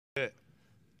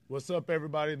What's up,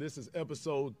 everybody? This is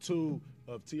episode 2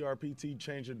 of TRPT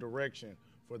Changing Direction.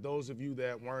 For those of you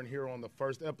that weren't here on the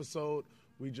first episode,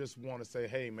 we just want to say,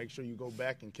 hey, make sure you go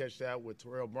back and catch that with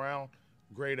Terrell Brown.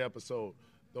 Great episode.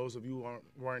 Those of you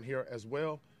who weren't here as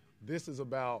well, this is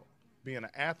about being an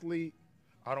athlete.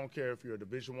 I don't care if you're a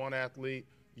Division I athlete,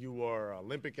 you are an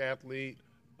Olympic athlete,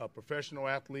 a professional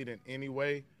athlete in any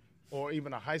way, or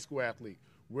even a high school athlete.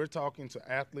 We're talking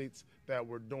to athletes that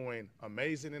were doing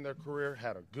amazing in their career,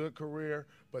 had a good career,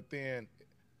 but then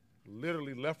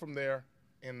literally left from there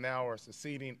and now are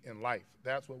succeeding in life.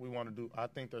 That's what we want to do. I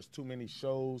think there's too many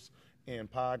shows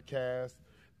and podcasts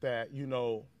that,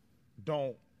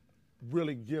 don't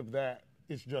really give that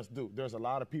it's just due. There's a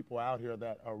lot of people out here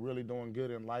that are really doing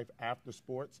good in life after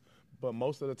sports, but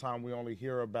most of the time we only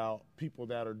hear about people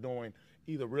that are doing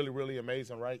either really, really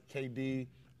amazing, right? KD,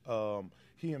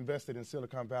 he invested in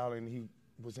Silicon Valley and he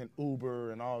was in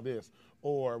Uber and all this.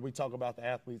 Or we talk about the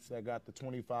athletes that got the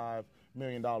 $25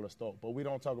 million stole. But we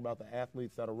don't talk about the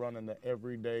athletes that are running the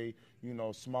everyday,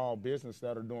 small business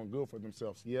that are doing good for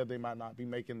themselves. Yeah, they might not be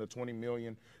making the $20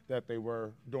 million that they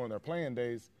were during their playing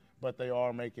days, but they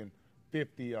are making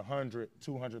 $50, $100,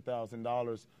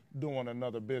 $200,000 doing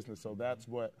another business. So that's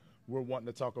what we're wanting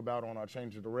to talk about on our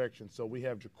Change of Direction. So we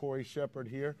have Jacorey Shepherd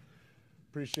here.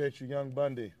 Appreciate you, Young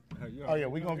Bundy. Oh yeah,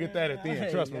 we're gonna get that at the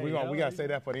end. Trust me, we gotta say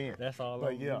that for the end. That's all.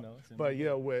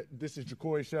 This is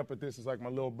Jacorey Shepherd. This is like my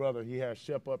little brother. He has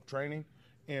ShepUP training,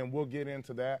 and we'll get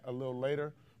into that a little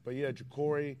later. But yeah,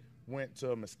 Jacorey went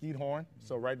to Mesquite Horn,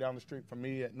 so right down the street from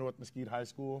me at North Mesquite High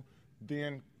School.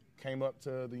 Then came up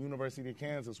to the University of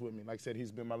Kansas with me. Like I said,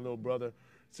 he's been my little brother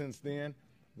since then.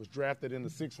 Was drafted in the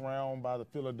 6th round by the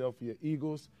Philadelphia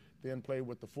Eagles. Then played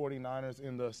with the 49ers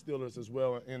and the Steelers as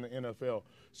well in the NFL.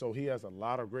 So he has a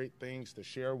lot of great things to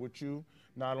share with you,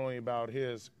 not only about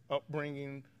his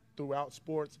upbringing throughout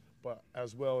sports, but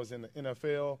as well as in the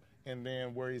NFL and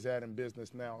then where he's at in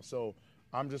business now. So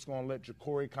I'm just going to let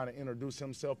Jacorey kind of introduce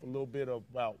himself a little bit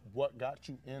about what got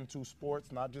you into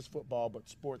sports, not just football, but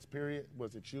sports, period.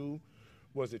 Was it you?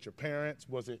 Was it your parents?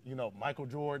 Was it, Michael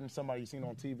Jordan, somebody you've seen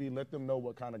on TV? Let them know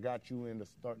what kind of got you into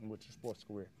starting with your sports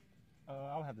career.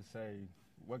 I would have to say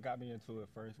what got me into it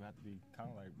first would have to be kind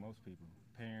of like most people,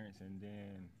 parents, and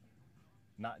then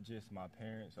not just my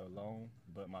parents alone,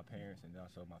 but my parents and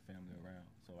also my family around.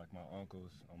 So like my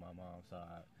uncles on my mom's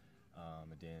side,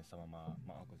 and then some of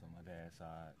my uncles on my dad's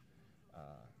side,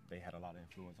 they had a lot of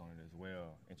influence on it as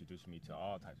well, introduced me to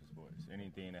all types of sports.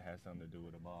 Anything that had something to do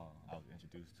with the ball, I was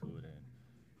introduced to it, and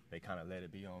they kind of let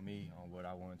it be on me on what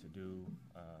I wanted to do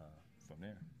from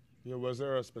there. Yeah, was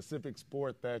there a specific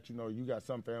sport that, you got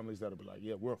some families that'll be like,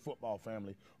 yeah, we're a football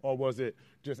family? Or was it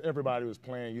just everybody was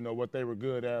playing, what they were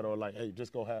good at, or like, hey,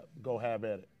 just go have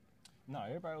at it? No,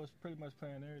 everybody was pretty much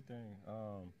playing everything.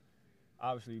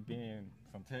 Obviously, being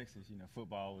from Texas,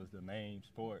 football was the main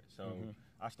sport. So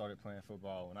I started playing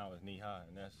football when I was knee-high,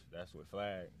 and that's with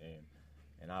flag.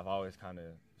 And I've always kind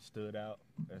of stood out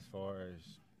as far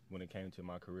as when it came to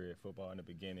my career at football in the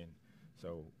beginning.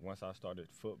 So once I started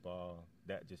football,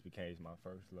 that just became my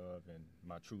first love and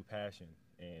my true passion.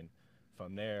 And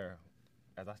from there,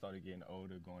 as I started getting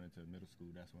older, going into middle school,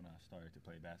 that's when I started to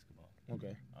play basketball.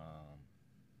 Okay.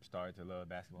 Started to love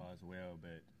basketball as well,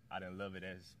 but I didn't love it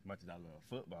as much as I love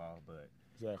football. But,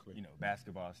 exactly.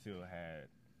 Basketball still had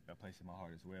a place in my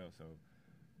heart as well. So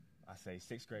I say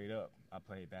 6th grade up, I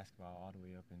played basketball all the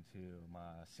way up until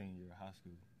my senior year of high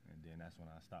school. And then that's when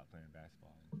I stopped playing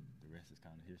basketball. And the rest is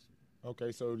kind of history.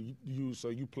 Okay, so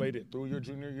you played it through your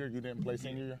junior year? You didn't play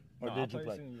senior year? Or no, did I you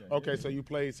play? Senior year. Okay, so you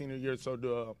played senior year.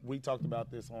 So we talked about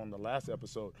this on the last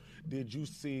episode. Did you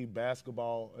see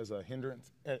basketball as a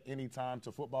hindrance at any time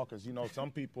to football? Because, some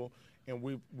people, and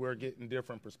we're getting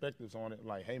different perspectives on it.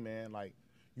 Like, hey, man, like,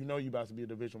 you about to be a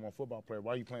Division I football player.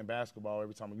 Why are you playing basketball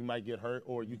every time? You might get hurt,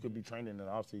 or you could be training in the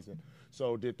offseason.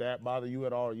 So did that bother you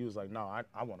at all? Or you was like, no,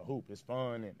 I want to hoop. It's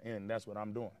fun, and that's what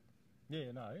I'm doing. Yeah,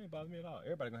 no, it didn't bother me at all.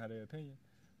 Everybody gonna have their opinion.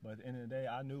 But at the end of the day,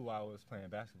 I knew why I was playing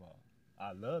basketball.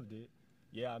 I loved it.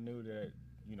 Yeah, I knew that,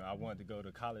 I wanted to go to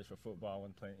college for football. I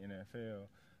wasn't playing NFL.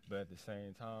 But at the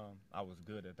same time, I was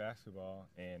good at basketball.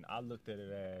 And I looked at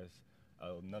it as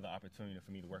another opportunity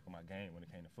for me to work on my game when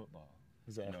it came to football.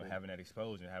 Exactly. Having that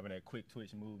explosion, having that quick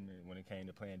twitch movement when it came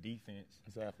to playing defense.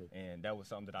 Exactly. And that was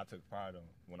something that I took pride on.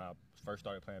 When I first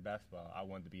started playing basketball, I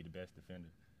wanted to be the best defender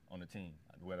on the team.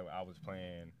 Whether I was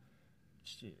playing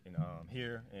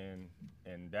here in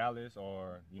Dallas,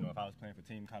 or if I was playing for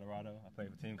Team Colorado. I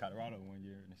played for Team Colorado one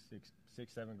year in the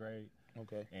sixth, 7th grade.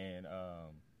 Okay. And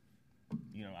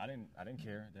I didn't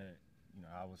care that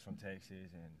I was from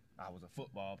Texas and I was a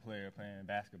football player playing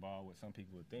basketball, what some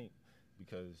people would think,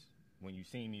 because when you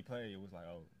seen me play, it was like,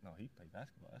 oh no, he played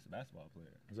basketball. That's a basketball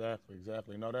player.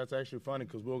 Exactly. No, that's actually funny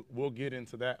because we'll get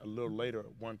into that a little later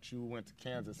once you went to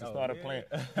Kansas and started playing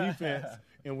defense,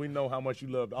 and we know how much you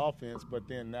loved offense. But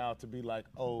then now to be like,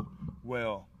 oh,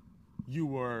 well, you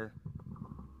were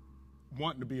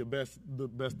wanting to be the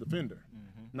best defender,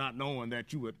 not knowing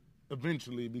that you would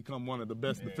eventually become one of the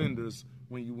best defenders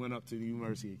when you went up to the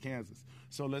University of Kansas.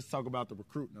 So let's talk about the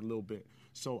recruiting a little bit.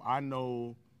 So I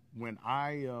know when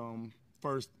I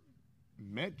first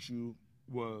met you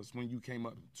was when you came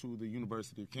up to the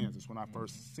University of Kansas. When I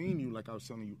first seen you, like I was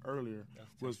telling you earlier,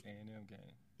 was A&M game.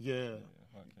 Yeah,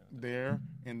 there,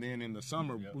 and then in the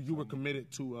summer, you were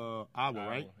committed to Iowa,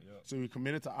 right? Yep. So you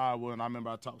committed to Iowa, and I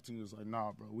remember I talked to you. It was like,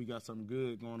 nah, bro, we got something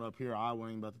good going up here. Iowa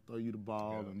ain't about to throw you the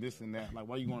ball and this and that. Like,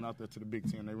 why you going out there to the Big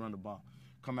Ten? They run the ball.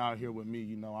 Come out here with me.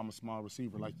 You know, I'm a small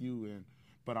receiver like you,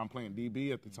 but I'm playing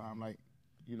DB at the time. Like,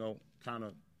 you know, kind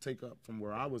of take up from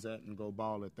where I was at and go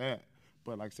ball at that.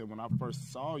 But like I said, when I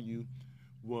first saw you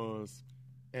was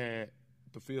at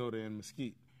the field in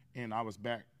Mesquite, and I was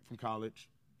back from college,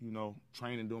 you know,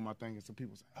 training, doing my thing, and some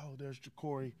people say, oh, there's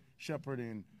Jacorey Shepherd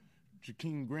and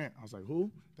Jakeem Grant. I was like,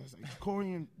 who? That's like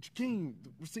Jacorey and Jakeem, the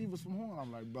receivers from Horn.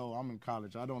 I'm like, bro, I'm in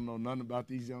college. I don't know nothing about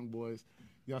these young boys.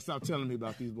 Y'all stop telling me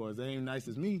about these boys. They ain't nice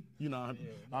as me, you know.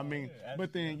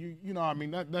 But then, you know, I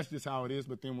mean, that's just how it is.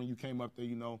 But then when you came up there,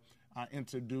 you know, I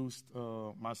introduced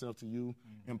myself to you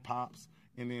and Pops,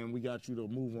 and then we got you to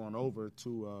move on over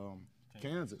to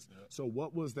Kansas. Yep. So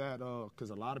what was that? Because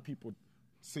a lot of people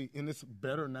see, and it's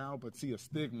better now, but see a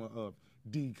stigma of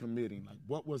decommitting. Like,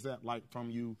 what was that like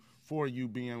for you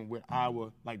being with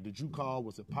Iowa? Like, did you call?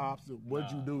 Was it Pops? What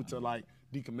did you do to, like,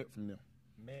 decommit from them?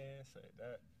 Man, say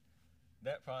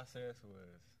that process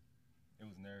was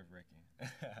nerve-wracking.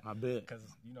 I bet. Because,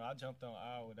 you know, I jumped on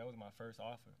Iowa. That was my first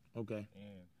offer. Okay.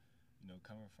 And, you know,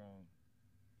 coming from,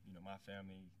 you know, my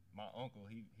family, my uncle,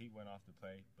 he went off to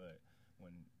play, but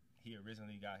when he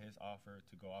originally got his offer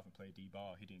to go off and play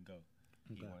D-ball, he didn't go.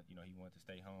 Okay. He wanted to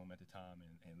stay home at the time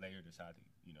and later decided to,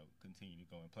 you know, continue to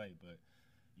go and play. But,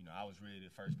 you know, I was really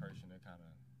the first person to kind of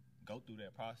go through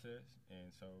that process.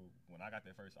 And so when I got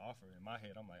that first offer, in my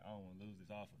head, I'm like, I don't want to lose this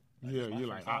offer. Like, yeah, you're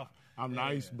like, I'm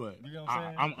nice, but you know what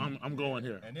I'm saying? I'm going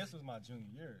here. And this was my junior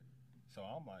year. So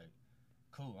I'm like,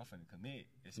 cool, I'm finna commit.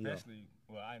 Especially,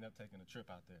 well, I ended up taking a trip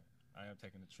out there.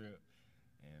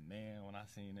 And, man, when I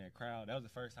seen that crowd, that was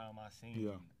the first time I seen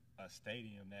a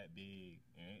stadium that big.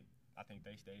 And I think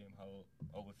they stadium hold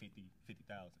over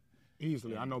 50,000.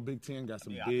 Easily. I know Big Ten got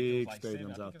some big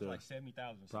stadiums out there. Like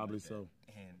 70,000. Probably like so.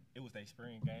 And it was their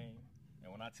spring game.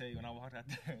 And when I tell you, when I walked out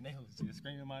there and they was just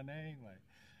screaming my name, like,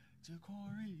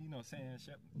 Jacorey, you know, saying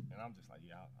Shepherd. And I'm just like,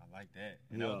 yeah, I like that.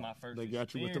 And that was my first They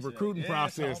got you with the recruiting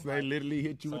process. So they literally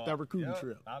hit you with that recruiting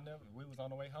trip. We was on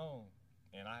the way home.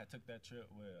 And I took that trip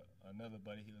with another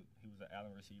buddy. He was an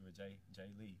Allen receiver, Jay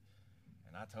Lee.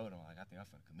 And I told him, like, I think I'm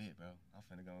finna commit, bro. I'm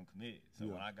finna go and commit. So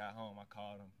when I got home, I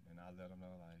called him, and I let him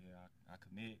know, like, yeah, I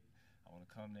commit. I want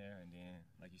to come there. And then,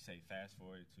 like you say, fast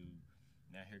forward to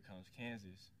now here comes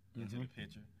Kansas into the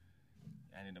picture.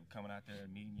 I ended up coming out there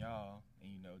and meeting y'all and,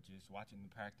 you know, just watching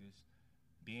the practice.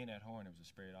 Being at Horn, it was a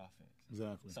spread offense.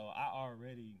 Exactly. So I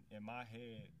already, in my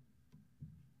head,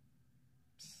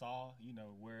 saw, you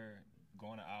know, where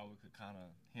going to Iowa could kind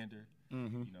of hinder,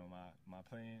 you know, my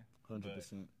playing.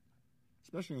 100%.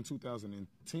 Especially in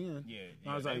 2010. Yeah.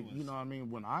 I was like, you know what I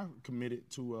mean? When I committed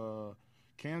to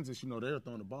Kansas, you know, they were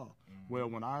throwing the ball. Well,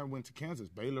 when I went to Kansas,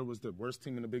 Baylor was the worst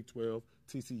team in the Big 12.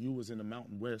 TCU was in the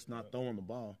Mountain West, not throwing the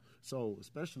ball. So,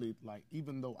 especially, like,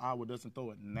 even though Iowa doesn't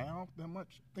throw it now that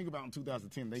much, think about in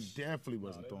 2010, they definitely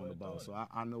wasn't throwing the ball. So,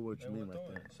 I know what you mean right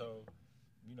there. So,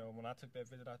 you know, when I took that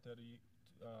visit out there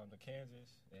to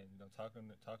Kansas and, you know,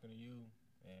 talking to you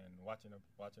and watching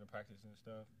the practice and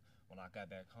stuff, when I got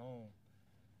back home,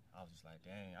 I was just like,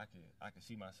 dang, I could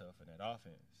see myself in that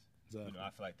offense. Exactly. You know,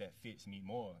 I feel like that fits me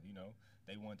more. You know,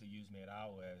 they wanted to use me at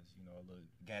Iowa as, you know, a little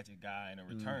gadget guy in a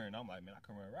return. I'm like, man, I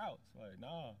can run routes. Like,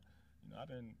 nah, you know,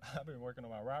 I've been working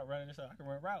on my route running and stuff. I can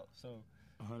run routes. So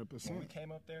 100%. When we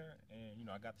came up there and, you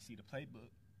know, I got to see the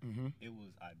playbook, it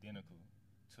was identical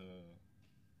to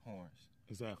Horns.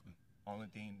 Exactly. Only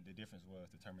thing, the difference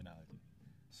was the terminology.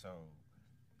 So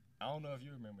I don't know if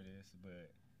you remember this,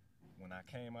 but when I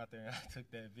came out there and I took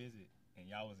that visit and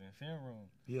y'all was in film room.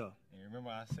 Yeah. And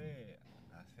remember I said,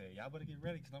 y'all better get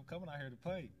ready because I'm coming out here to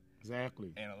play.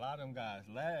 Exactly. And a lot of them guys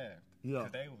laughed. Yeah.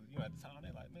 Because they was, you know, at the time, they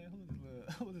like, man,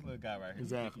 who's this little guy right here?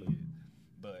 Exactly.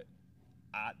 But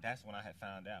that's when I had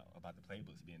found out about the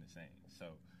playbooks being the same.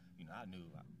 So, you know, I knew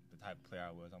the type of player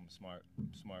I was. I'm a smart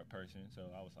person. So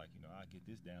I was like, you know, I'll get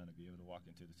this down to be able to walk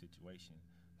into the situation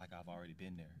like I've already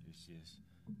been there. It's just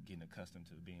getting accustomed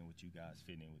to being with you guys,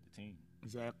 fitting in with the team.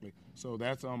 Exactly. So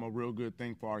that's a real good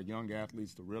thing for our young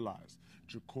athletes to realize.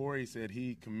 Jacorey said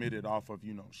he committed off of,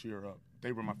 ShepUP.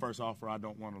 They were my first offer. I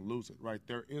don't want to lose it, right?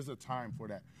 There is a time for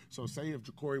that. So say if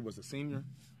Jacorey was a senior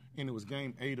and it was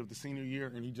game 8 of the senior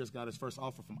year and he just got his first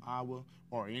offer from Iowa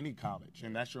or any college,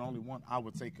 and that's your only one, I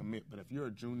would say commit. But if you're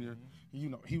a junior,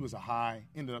 he was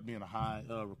ended up being a high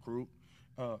recruit.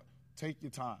 Take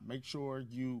your time. Make sure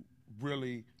you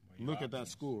really look at that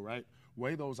school, right?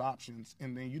 Weigh those options,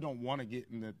 and then you don't want to get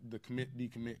in the commit,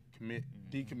 decommit, commit,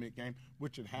 decommit game,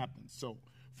 which it happens. So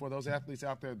for those athletes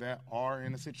out there that are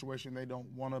in a situation they don't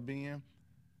want to be in,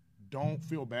 don't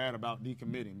feel bad about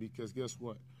decommitting, because guess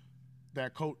what?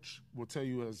 That coach will tell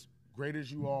you, as great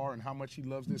as you are and how much he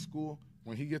loves this school,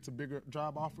 when he gets a bigger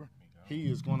job offer,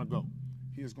 he is going to go.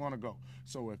 He is going to go.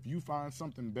 So if you find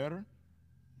something better,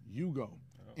 you go.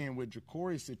 And with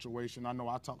Jacorey's situation, I know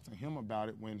I talked to him about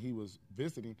it when he was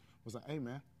visiting, was like, hey,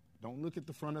 man, don't look at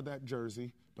the front of that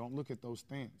jersey. Don't look at those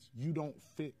stands. You don't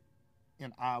fit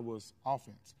in Iowa's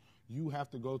offense. You have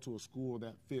to go to a school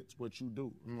that fits what you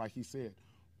do. And like he said,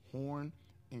 Horn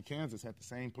and Kansas had the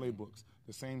same playbooks,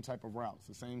 the same type of routes,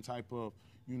 the same type of,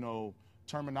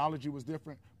 terminology was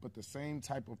different, but the same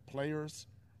type of players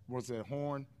was at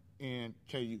Horn and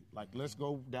KU. Like, let's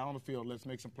go down the field, let's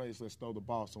make some plays, let's throw the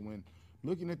ball. So when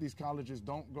looking at these colleges,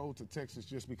 don't go to Texas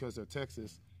just because they're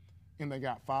Texas and they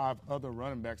got 5 other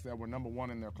running backs that were number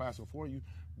 1 in their class before you.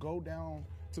 Go down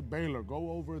to Baylor.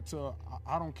 Go over to,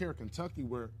 I don't care, Kentucky,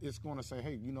 where it's going to say,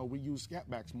 hey, we use scat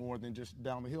backs more than just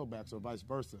down the hill backs, or vice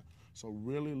versa. So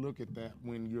really look at that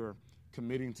when you're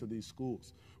committing to these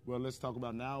schools. Well, let's talk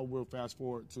about now. We'll fast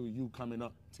forward to you coming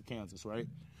up to Kansas, right?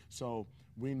 So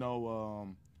we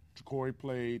know Jacorey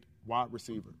played wide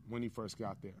receiver when he first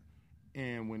got there.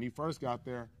 And when he first got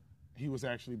there, he was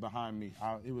actually behind me.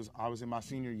 I was in my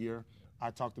senior year. I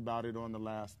talked about it on the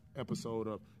last episode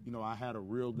of, I had a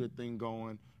real good thing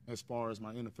going as far as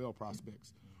my NFL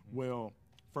prospects. Well,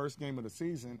 first game of the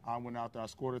season, I went out there, I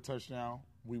scored a touchdown.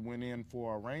 We went in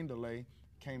for a rain delay,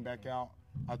 came back out,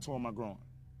 I tore my groin.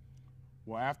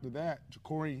 Well, after that,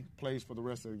 Jacorey plays for the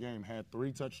rest of the game, had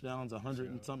 3 touchdowns, 100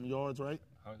 and something yards, right?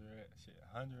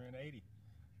 180.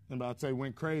 And I'd say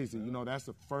went crazy. That's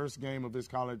the first game of his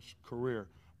college career.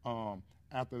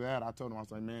 After that, I told him, I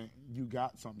was like, man, you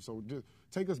got something. So just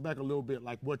take us back a little bit,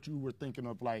 like what you were thinking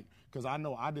of, like, because I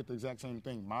know I did the exact same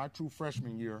thing. My true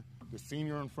freshman year, the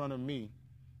senior in front of me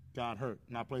got hurt,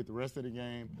 and I played the rest of the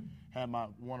game, had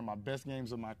one of my best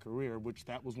games of my career, which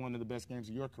that was one of the best games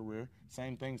of your career.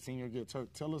 Same thing, senior gets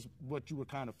hurt. Tell us what you were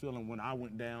kind of feeling when I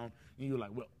went down, and you were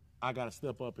like, well, I got to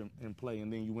step up and play,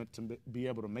 and then you went to be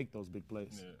able to make those big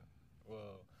plays. Yeah.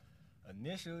 Well,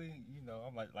 initially,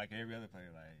 I'm like every other player,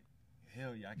 like,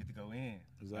 hell yeah, I get to go in.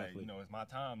 Exactly. Like, it's my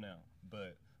time now.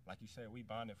 But like you said, we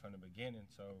bonded from the beginning.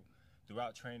 So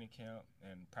throughout training camp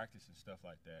and practice and stuff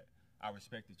like that, I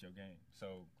respected your game.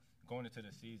 So going into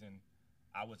the season,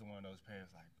 I wasn't one of those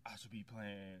players like, I should be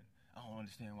playing. I don't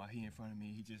understand why he in front of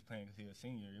me. He just playing because he's a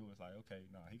senior. It was like, okay,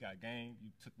 no, he got game.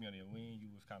 You took me under your wing. You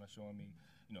was kind of showing me,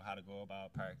 how to go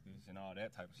about practice and all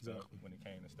that type of stuff when it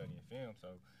came to studying film.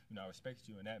 So, I respected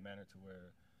you in that manner to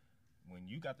where when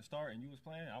you got the start and you was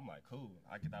playing, I'm like, cool.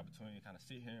 I get the opportunity to kind of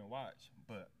sit here and watch.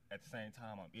 But at the same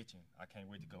time, I'm itching. I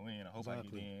can't wait to go in. I hope I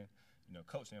get in.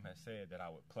 Coach them has said that I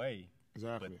would play,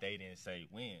 but they didn't say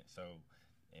when. So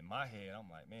in my head, I'm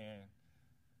like, man,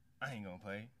 I ain't going to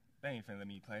play. They ain't finna let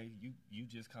me play. You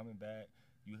just coming back.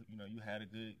 You had a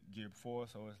good year before,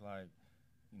 so it's like,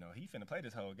 he finna play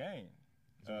this whole game.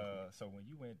 So when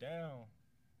you went down,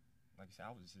 like I said,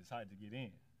 I was just excited to get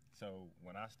in. So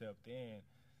when I stepped in,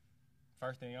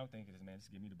 first thing I'm thinking is, man,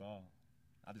 just give me the ball.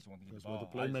 I just want to get the ball.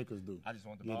 That's what the playmakers do. I just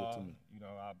want the Give ball. it to me.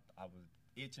 I was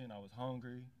itching. I was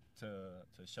hungry to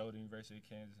show the University of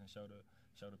Kansas and show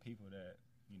the people that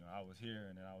I was here,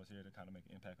 and that I was here to kind of make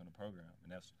an impact on the program. And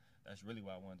that's really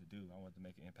what I wanted to do. I wanted to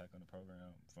make an impact on the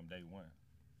program from day one.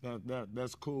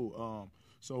 That's cool.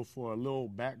 So for a little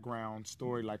background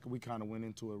story, like we kind of went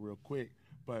into it real quick,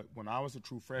 but when I was a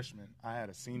true freshman, I had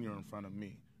a senior in front of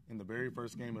me. In the very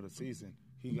first game of the season,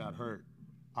 he got hurt.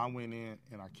 I went in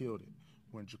and I killed it.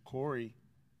 When Jacorey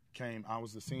came, I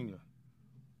was the senior.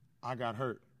 I got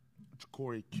hurt.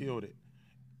 Jacorey killed it.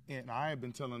 And I had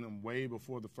been telling him way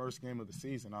before the first game of the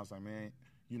season, I was like, man,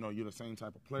 you're the same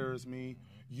type of player as me.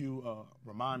 You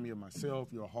remind me of myself.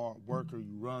 You're a hard worker.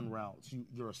 You run routes.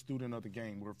 You're a student of the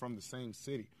game. We're from the same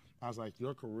city. I was like,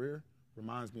 your career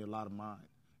reminds me a lot of mine.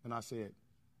 And I said,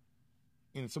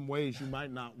 in some ways you might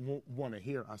not want to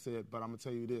hear. I said, but I'm going to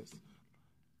tell you this.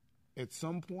 At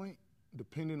some point,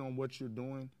 depending on what you're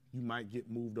doing, you might get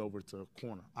moved over to a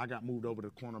corner. I got moved over to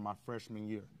the corner my freshman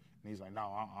year. And he's like,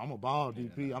 no, I'm a ball,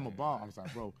 DP. I'm a ball. I was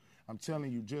like, bro, I'm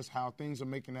telling you just how things are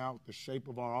making out, the shape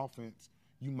of our offense,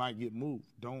 you might get moved.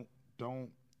 Don't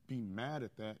be mad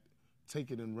at that.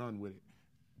 Take it and run with it.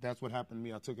 That's what happened to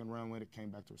me. I took it and ran with it, came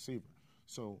back to receiver.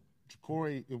 So,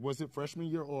 Jacorey, was it freshman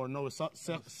year or no, it's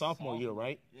sophomore year,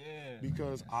 right? Yeah.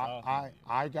 Because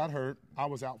I got hurt. I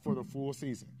was out for the full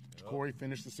season. Jacorey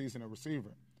finished the season at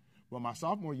receiver. Well, my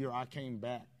sophomore year, I came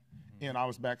back, and I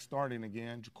was back starting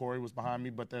again. Jacorey was behind me,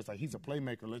 but there's like, he's a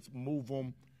playmaker. Let's move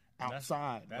him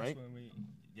outside, that's right?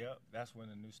 That's when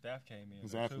the new staff came in.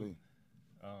 Exactly.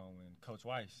 When Coach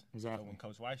Weiss. Exactly. So when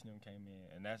Coach Weiss and them came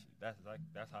in, and that's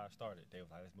how it started. They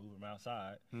was like, let's move him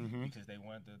outside because they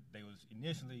was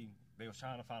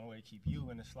trying to find a way to keep you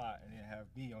in the slot and then have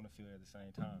me on the field at the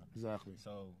same time. Exactly.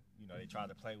 So, they tried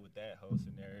to play with that whole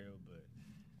scenario, but,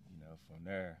 from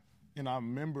there. And I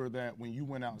remember that when you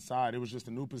went outside, it was just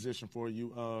a new position for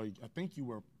you. I think you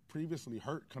were previously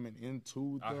hurt coming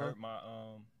into the... I hurt my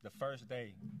the first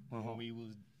day when we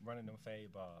was running them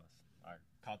fade balls. I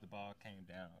caught the ball, came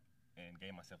down, and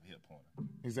gave myself a hip pointer.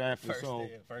 Exactly.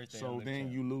 First day so then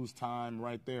you lose time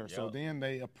right there. Yep. So then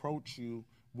they approach you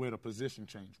with a position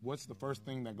change. What's the first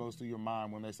thing that goes through your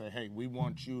mind when they say, hey, we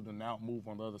want you to now move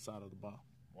on the other side of the ball?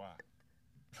 Why?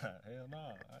 Hell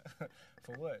no.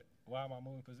 For what? Why am I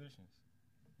moving positions?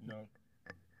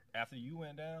 After you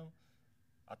went down,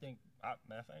 I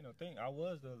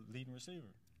was the leading receiver.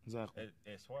 Exactly.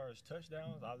 As far as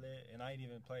touchdowns, I didn't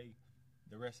even play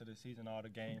the rest of the season, all the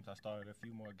games. I started a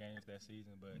few more games that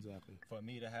season, but for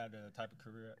me to have the type of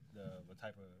career, the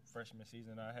type of freshman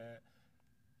season I had,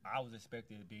 I was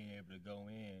expected being able to go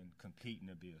in, competing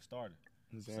to be a starter.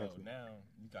 Exactly. So now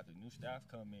you got the new staff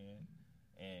come in,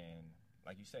 and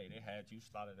like you say, they had you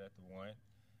slotted at the one,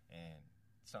 and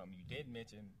something you did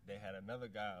mention, they had another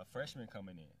guy, a freshman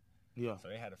coming in. Yeah. So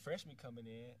they had a freshman coming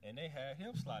in, and they had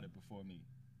him slotted before me.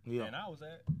 Yeah. And I was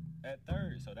at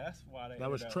third, so that's why they.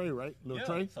 That was Trey, right? Little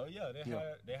Trey. So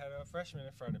they had a freshman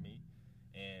in front of me,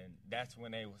 and that's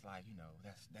when they was like,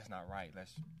 that's not right.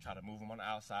 Let's try to move him on the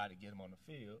outside to get him on the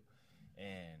field.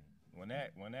 And when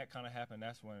that kind of happened,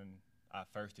 that's when I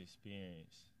first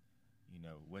experienced,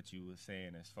 what you were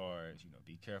saying as far as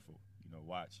be careful,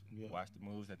 watch the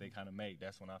moves that they kind of make.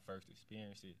 That's when I first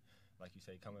experienced it. Like you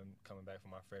say, coming back from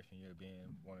my freshman year,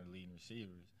 being one of the leading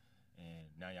receivers.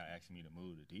 And now y'all asking me to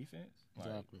move the defense?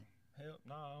 Exactly. Hell,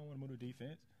 no, I don't want to move the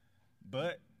defense.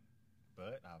 But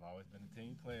I've always been a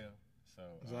team player.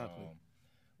 So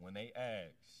when they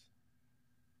asked,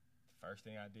 the first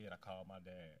thing I did, I called my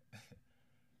dad.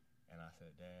 And I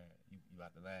said, Dad, you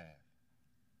about to laugh.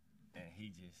 And he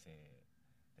just said,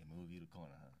 they moved you to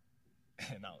corner,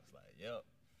 huh? And I was like, yep.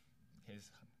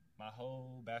 My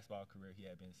whole basketball career, he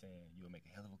had been saying, you'll make a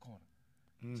hell of a corner.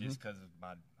 Just because of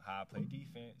how I play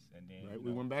defense. And then we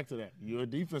went back to that. You're a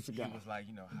defensive guy. He was like,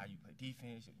 how you play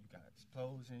defense, you got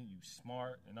explosion, you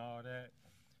smart and all that.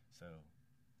 So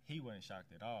he wasn't shocked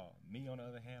at all. Me, on the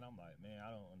other hand, I'm like, man, I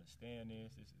don't understand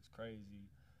this. This is crazy.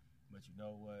 But you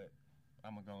know what?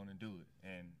 I'm going to go on and do it.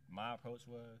 And my approach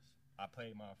was, I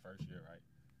played my first year, right?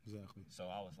 Exactly.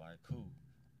 So I was like, cool.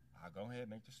 I'll go ahead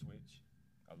and make the switch.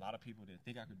 A lot of people didn't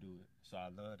think I could do it. So I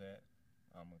love that.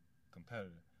 I'm a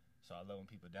competitor. So I love when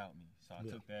people doubt me. So I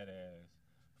took that as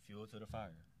fuel to the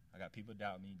fire. I got people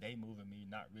doubt me. They moving me,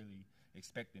 not really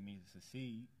expecting me to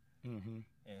succeed. And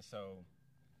so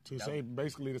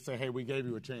basically to say, hey, we gave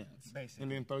you a chance. Basically.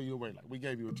 And then throw you away. Like, we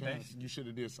gave you a chance. You should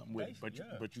have did something with it. But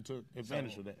you took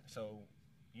advantage of that. So,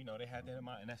 they had that in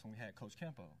mind. And that's when we had Coach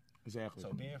Campo. Exactly.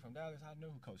 So being from Dallas, I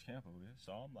knew who Coach Campo is.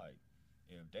 So I'm like,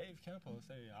 if Dave Campo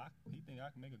say he think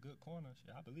I can make a good corner,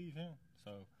 shit, I believe him.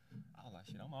 So I was like,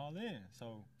 shit, I'm all in.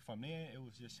 So from then, it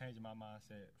was just changing my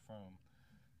mindset from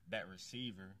that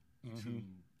receiver to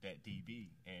that DB,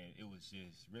 and it was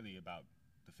just really about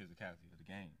the physicality of the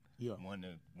game. Yeah, one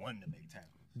to make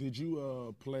tackles. Did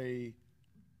you play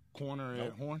corner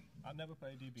at Horn? I never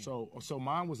played DB. So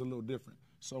mine was a little different.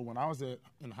 So when I was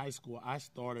in high school, I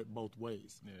started both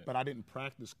ways, but I didn't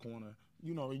practice corner.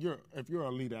 If you're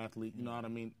an elite athlete, you know what I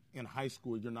mean? In high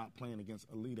school, you're not playing against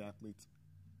elite athletes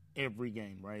every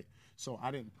game, right? So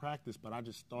I didn't practice, but I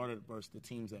just started versus the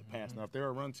teams that pass. Now, if they're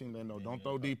a run team, they know, don't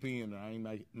throw DP in there. I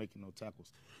ain't making no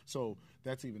tackles. So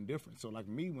that's even different. So, like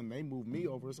me, when they moved me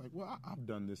over, it's like, well, I've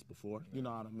done this before. You know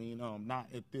what I mean?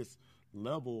 Not at this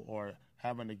level or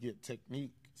having to get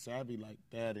technique savvy like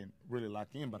that and really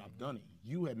lock in, but I've done it.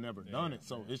 You had never done it,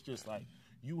 so it's just like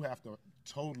you have to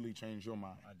totally change your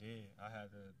mind. I did. I had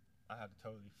to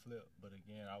totally flip, but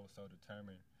again, I was so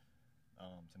determined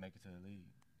to make it to the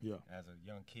league. Yeah. As a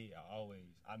young kid,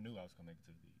 I knew I was gonna make it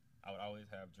to the league. I would always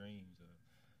have dreams of,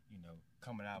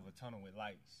 coming out of a tunnel with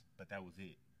lights, but that was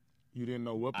it. You didn't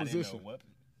know what position? I didn't know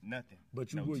nothing.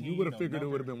 But you would have figured it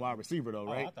would have been wide receiver, though,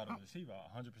 right? I thought it was receiver,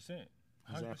 100%.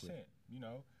 100%. Exactly.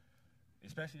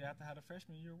 Especially after how the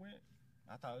freshman year went,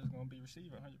 I thought it was going to be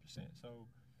receiver 100%. So,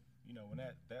 when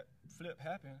that flip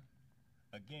happened,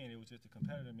 again, it was just a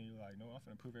competitor in me, like, no, I'm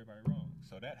going to prove everybody wrong.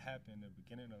 So that happened at the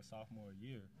beginning of sophomore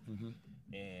year. Mm-hmm.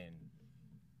 And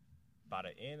by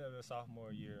the end of the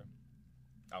sophomore year,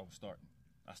 I was starting.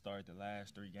 I started the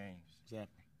last 3 games.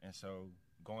 Exactly. And so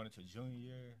going into junior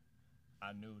year,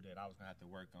 I knew that I was going to have to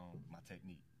work on my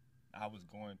technique. I was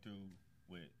going through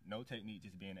with no technique,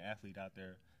 just being an athlete out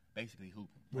there, basically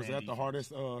hooping. Was that the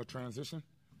hardest transition?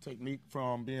 Technique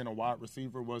from being a wide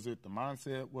receiver? Was it the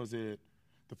mindset? Was it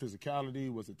the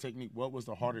physicality? Was it technique? What was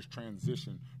the hardest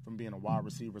transition from being a wide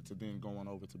receiver to then going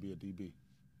over to be a DB?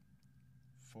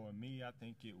 For me, I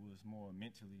think it was more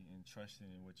mentally and trusting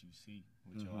in what you see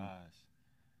with your eyes.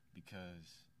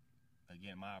 Because,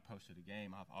 again, my approach to the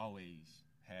game, I've always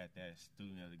had that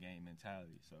student of the game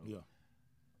mentality. So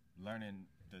learning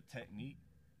the technique,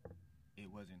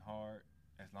 it wasn't hard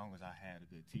as long as I had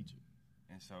a good teacher.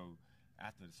 And so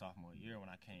after the sophomore year, when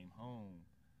I came home,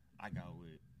 I got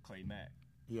with Clay Mack.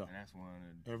 Yeah. And that's one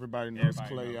of the, Everybody knows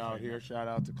Clay knows out Clay here. Mack. Shout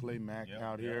out to Clay Mack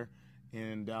out here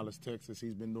in Dallas, Texas.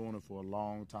 He's been doing it for a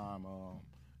long time.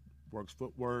 Works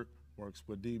footwork, works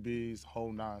with DBs,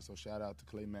 whole nine. So shout out to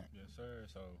Clay Mack. Yes, sir.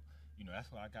 So,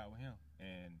 that's what I got with him.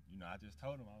 And, I just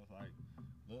told him, I was like,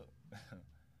 look,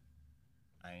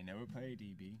 I ain't never played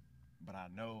DB, but I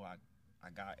know I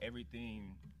got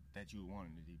everything that you would want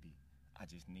in the DB. I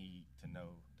just need to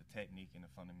know the technique and the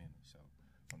fundamentals. So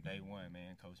from day one,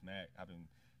 man, Coach Mack, I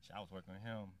was working with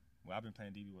him. Well, I've been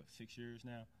playing DB, 6 years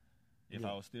now, if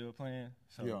I was still playing.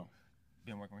 So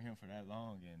been working with him for that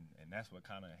long, and that's what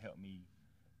kind of helped me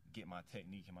get my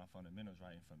technique and my fundamentals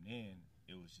right. And from then,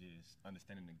 it was just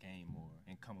understanding the game more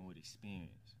and coming with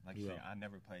experience. Like you said, I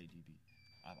never played DB.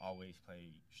 I've always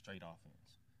played straight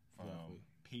offense. From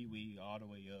Pee-wee all the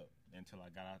way up until I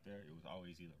got out there, it was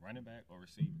always either running back or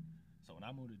receiver. So when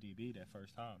I moved to DB that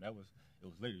first time, it was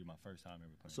literally my first time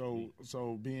ever playing DB.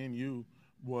 So being you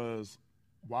was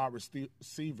wide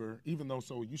receiver, even though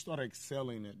you started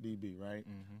excelling at DB, right?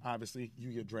 Mm-hmm. Obviously,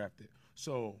 you get drafted.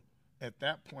 So at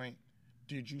that point,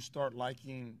 did you start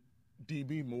liking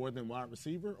DB more than wide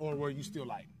receiver, or were you still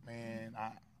like, man,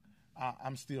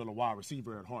 I'm still a wide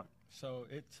receiver at heart? So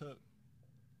it took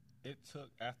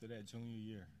after that junior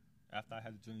year. After I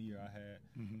had the junior year I had,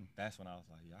 that's when I was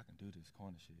like, I can do this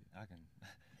corner shit. I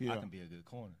can be a good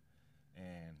corner.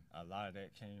 And a lot of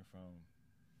that came from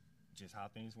just how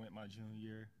things went my junior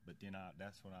year. But then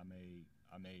that's when I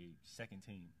made second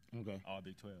team, all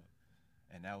Big 12.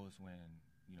 And that was when,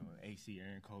 AC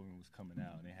Aaron Coleman was coming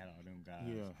out, and they had all them guys.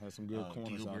 Yeah, had some good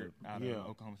corners out of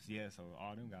Oklahoma. Yeah, so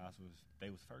all them guys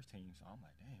was first team. So I'm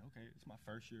like, dang, okay, it's my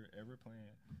first year ever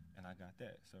playing, and I got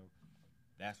that. So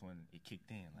that's when it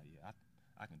kicked in. Like,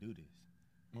 I can do this.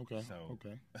 Okay. So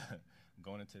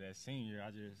going into that senior,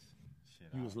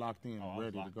 you was locked in,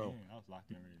 ready to go. I was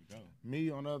locked in, ready to go. Me,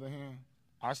 on the other hand,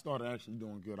 I started actually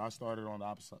doing good. I started on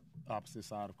the opposite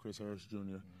side of Chris Harris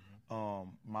Jr.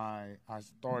 I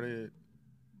started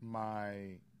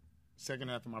my second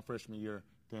half of my freshman year,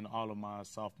 then all of my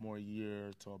sophomore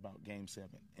year to about game 7,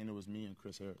 and it was me and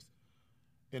Chris Harris.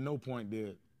 At no point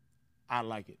did I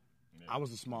like it. Yeah. I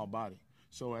was a small body,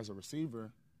 so as a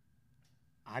receiver,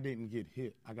 I didn't get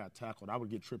hit. I got tackled. I would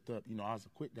get tripped up. I was a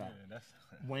quick guy. Yeah,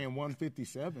 weighing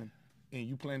 157, and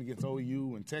you playing against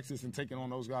OU and Texas and taking on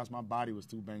those guys, my body was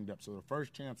too banged up. So the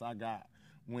first chance I got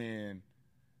when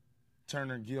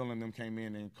Turner, Gill, and them came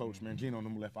in and Coach Mangino and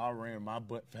them left, I ran my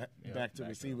butt back to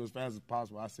receiver as fast as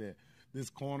possible. I said, this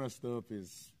corner stuff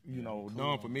is,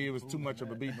 done for me. It was too much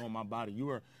of a beating on my body.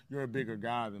 You're a bigger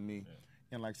guy than me. Yeah.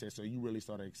 And like I said, so you really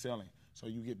started excelling. So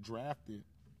you get drafted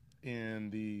in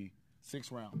the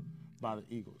 6th round by the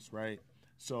Eagles, right?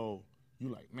 So you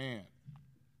like, man,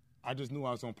 I just knew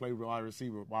I was going to play wide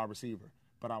receiver.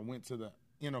 But I went to the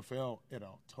NFL at a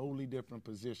totally different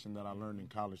position that I learned in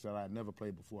college that I had never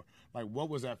played before. Like, what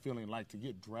was that feeling like to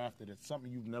get drafted at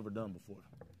something you've never done before?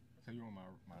 So you want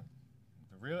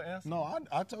the real answer? No,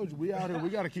 I told you, we out here, we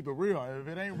got to keep it real. If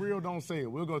it ain't real, don't say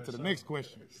it. We'll go to the next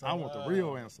question. So, I want the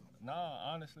real answer. Nah,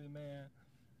 honestly, man,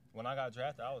 when I got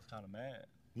drafted, I was kind of mad.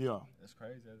 Yeah. As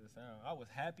crazy as it sounds. I was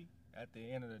happy. At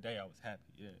the end of the day, I was happy,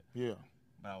 Yeah.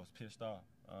 But I was pissed off.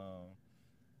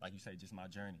 Like you say, just my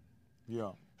journey.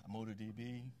 Yeah. I moved to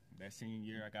DB. That senior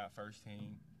year, I got first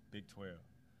team, Big 12.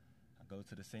 I go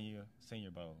to the senior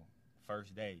bowl.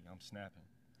 First day, I'm snapping.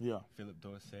 Yeah. Philip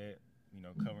Dorsett,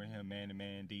 covering him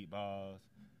man-to-man, deep balls.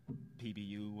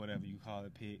 PBU, whatever you call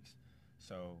it, picks.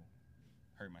 So,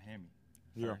 hurt my hammy.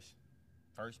 Yeah.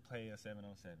 First play of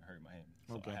 7-on-7, hurt my hammy.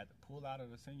 So I had to pull out of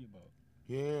the Senior Bowl.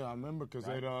 Yeah, I remember because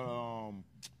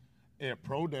at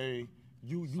Pro Day,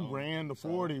 you ran the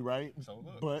 40, right? So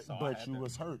look, but you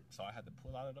was hurt. So I had to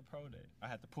pull out of the Pro Day. I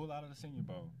had to pull out of the Senior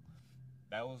Bowl.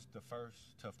 That was the first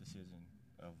tough decision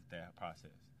of that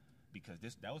process, because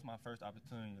that was my first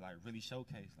opportunity to like really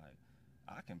showcase like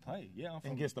I can play. Yeah, I'm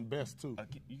from against the best too.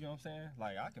 You know what I'm saying?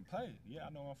 Like I can play. Yeah, I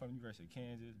know I'm from the University of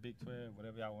Kansas, Big 12,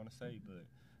 whatever y'all want to say, but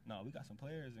no, we got some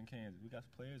players in Kansas. We got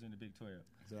some players in the Big 12.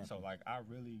 Exactly. So like I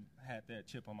really had that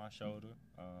chip on my shoulder.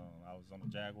 I was on the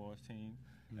Jaguars team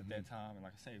at that time, and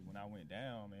like I say, when I went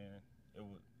down, man,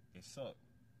 it sucked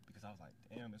because I was like,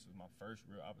 damn, this was my first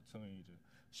real opportunity to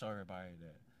show everybody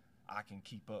that I can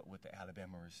keep up with the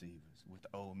Alabama receivers, with the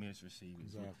Ole Miss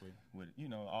receivers, exactly, with you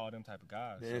know all them type of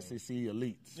guys. The SEC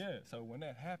elites. Yeah. So when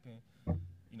that happened,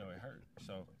 you know it hurt.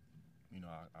 So, you know,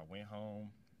 I went home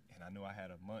and I knew I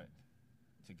had a month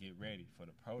to get ready for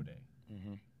the Pro Day.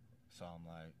 So I'm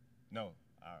like, no,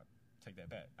 I take that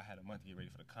back. I had a month to get ready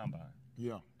for the Combine.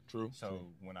 Yeah, true. So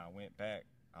when I went back,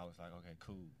 I was like, okay,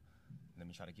 cool. Let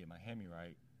me try to get my hammy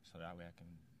right so that way I can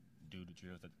do the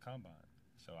drills at the Combine.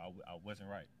 So I wasn't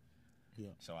right.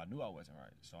 Yeah. So I knew I wasn't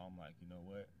right. So I'm like, you know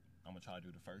what? I'm gonna try to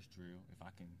do the first drill. If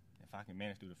I can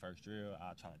manage to do the first drill,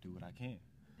 I'll try to do what I can.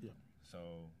 Yeah.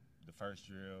 So the first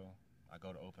drill, I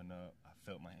go to open up. I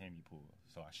felt my hammy pull,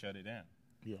 so I shut it down.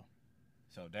 Yeah.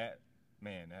 So that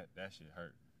shit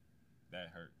hurt. That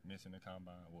hurt. Missing the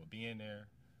Combine. Well, being there,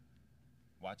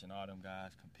 watching all them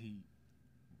guys compete,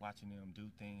 watching them do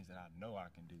things that I know I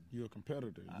can do. You're a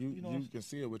competitor. You can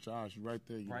see it with your eyes. You're right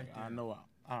there. You're right like, there. I know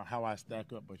how I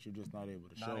stack up, but you're just not able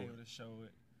to show it. Not able to show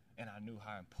it. And I knew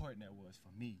how important that was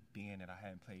for me, being that I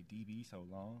hadn't played DB so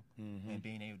long, and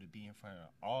being able to be in front of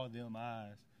all them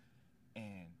eyes.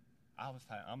 And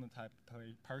I'm the type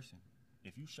of person.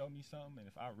 If you show me something, and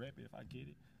if I rep it, if I get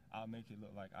it, I'll make it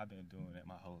look like I've been doing it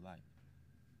my whole life.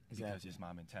 Exactly. Because it's my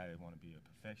mentality to want to be a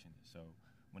perfectionist. So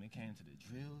when it came to the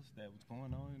drills that was going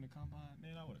on in the Combine,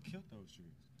 man, I would have killed those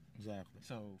drills. Exactly.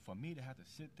 So for me to have to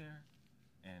sit there,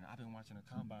 and I've been watching the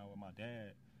Combine with my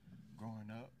dad growing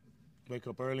up. Wake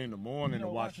up early in the morning to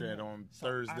watch that on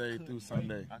Thursday through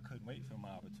Sunday. I couldn't wait for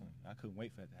my opportunity. I couldn't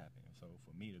wait for it to happen. So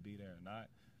for me to be there and not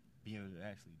be able to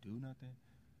actually do nothing,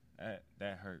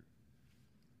 that hurt.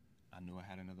 I knew I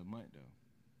had another month, though.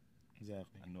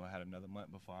 Exactly. I knew I had another month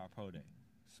before our Pro Day.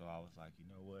 So I was like, you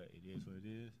know what? It is what it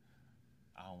is.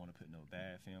 I don't want to put no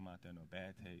bad film out there, no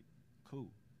bad tape.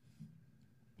 Cool.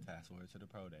 Fast forward to the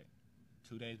Pro Day.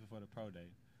 2 days before the Pro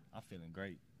Day, I'm feeling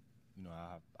great. You know,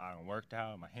 I done worked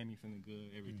out, my hammy feeling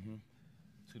good, everything.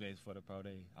 2 days before the Pro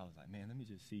Day, I was like, man, let me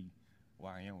just see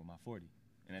where I am with my 40.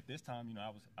 And at this time, you know,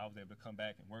 I was able to come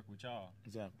back and work with y'all.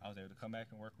 Exactly. I was able to come back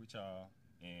and work with y'all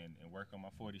and work on my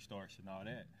 40 starts and all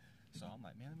that. So I'm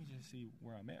like, man, let me just see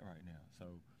where I'm at right now. So,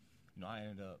 you know, I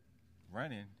ended up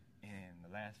running, and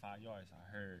the last 5 yards, I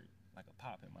heard like a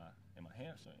pop in my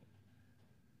hamstring.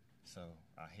 So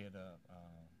I hit up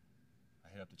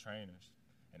the trainers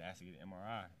and asked to get an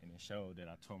MRI, and it showed that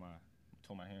I tore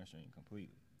my hamstring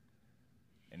completely.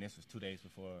 And this was 2 days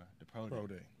before the Pro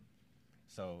Day.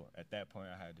 So at that point,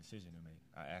 I had a decision to make.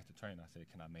 I asked the trainer, I said,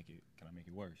 can I make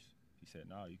it worse? He said,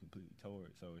 no, you completely tore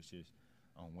it. So it's just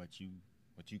on what you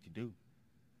can do,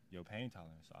 your pain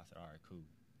tolerance. So I said, all right, cool.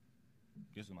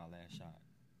 This was my last shot.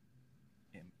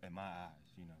 In my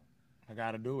eyes, you know. I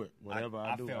got to do it. Whatever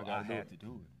I do, felt I got I had to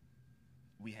do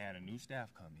it. We had a new staff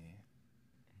come in.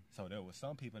 So there was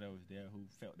some people that was there who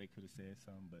felt they could have said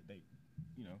something, but they,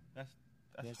 you know,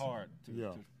 that's hard to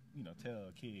you know, tell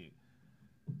a kid,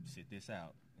 sit this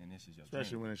out, and this is your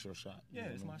especially dream. when it's your shot. Yeah,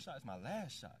 it's my shot. It's my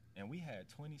last shot. And we had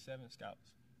 27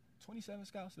 scouts. 27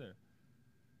 scouts there.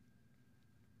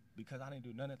 Because I didn't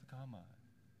do nothing at the Combine.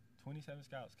 27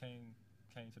 scouts came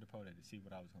to the Pro Day to see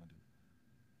what I was going to do.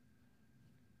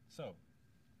 So,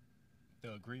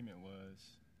 the agreement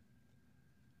was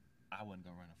I wasn't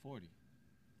going to run a 40.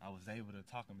 I was able to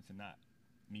talk them into not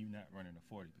running a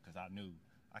 40 because I knew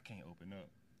I can't open up.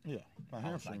 Yeah, my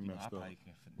hamstring messed I up. probably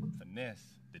can finesse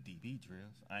the DB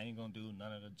drills. I ain't gonna do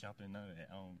none of the jumping, none of that.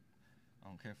 I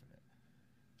don't care for that.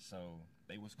 So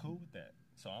they was cool with that.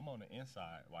 So I'm on the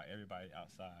inside while everybody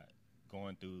outside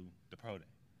going through the Pro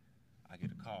Day. I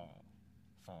get a call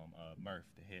from Murph,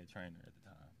 the head trainer at the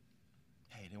time.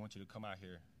 Hey, they want you to come out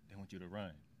here. They want you to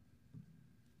run.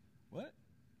 What?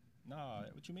 No,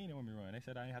 what you mean they want me to run? They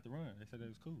said I didn't have to run. They said it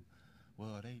was cool.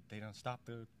 Well, they done stop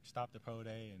the Pro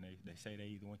Day, and they say they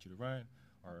either want you to run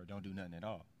or don't do nothing at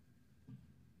all.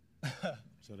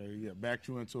 So they backed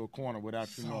you into a corner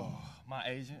without you knowing. My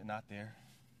agent, not there.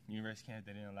 University of Kansas,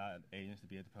 they didn't allow agents to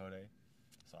be at the pro day.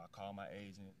 So I called my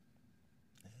agent.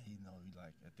 And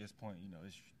like, at this point,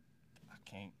 I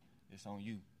can't, it's on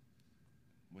you.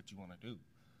 What you want to do?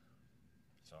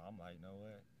 So I'm like, you know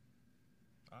what?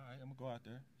 All right, I'm going to go out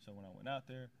there. So when I went out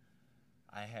there,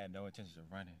 I had no intention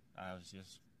of running. I was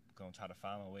just going to try to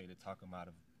find my way to talk them out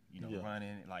of,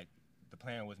 running. Like, the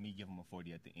plan was me giving them a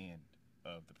 40 at the end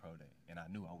of the pro day. And I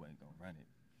knew I wasn't going to run it.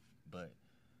 But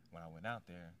when I went out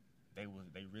there, they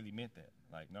really meant that.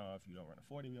 Like, no, if you don't run a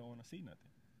 40, we don't want to see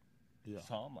nothing. Yeah.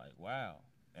 So I'm like, wow.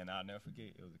 And I'll never forget,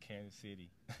 it was a Kansas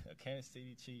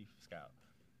City Chief scout.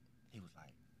 He was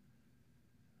like,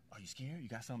 are you scared? You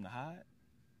got something to hide?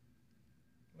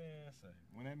 Man,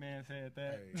 when that man said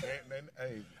that.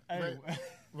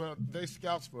 Well, they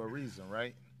scouts for a reason,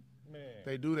 right? Man.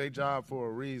 They do their job for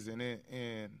a reason,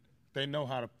 and they know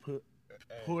how to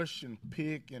push and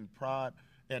pick and prod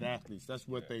at athletes. That's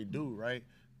what they do, right?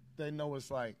 They know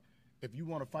it's like, if you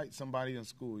want to fight somebody in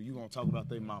school, you're going to talk about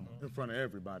their mama in front of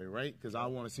everybody, right? Because I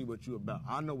want to see what you about.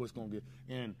 I know what's going to get.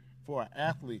 And for an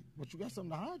athlete, what, you got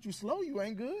something to hide? You slow? You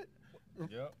ain't good?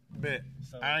 Yep. Bet.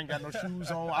 So, I ain't got no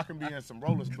shoes on. I can be in some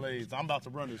roller blades. I'm about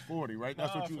to run this 40, right?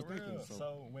 That's what you was thinking.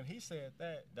 So when he said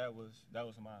that was it. That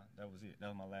was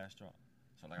my last straw.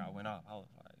 So like I went off. I was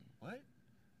like, what?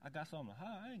 I got something to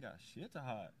hide. I ain't got shit to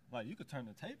hide. Like, you could turn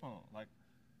the tape on. Like,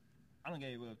 I done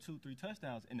gave up 2-3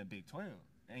 touchdowns in the Big 12.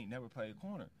 I ain't never played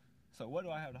corner. So what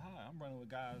do I have to hide? I'm running with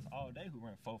guys all day who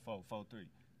run 4-4, 4-3.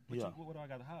 What do I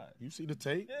got to hide? You see the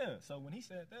tape? Yeah. So when he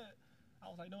said that, I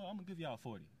was like, no, I'm going to give y'all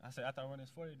 40. I said, after I run this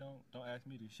 40, don't ask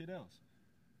me to do shit else.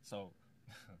 So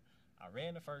I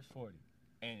ran the first 40.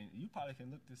 And you probably can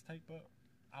look this tape up.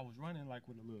 I was running like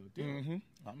with a little dip. Mm-hmm.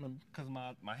 I remember. Because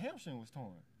my hamstring was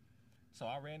torn. So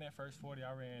I ran that first 40.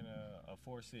 I ran a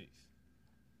 4.6.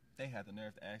 They had the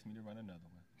nerve to ask me to run another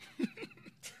one.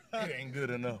 It ain't good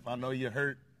enough. I know you're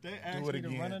hurt. They asked me to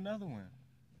run another one.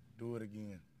 Do it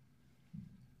again.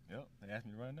 Yep, they asked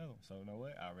me to run another one. So you know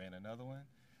what? I ran another one.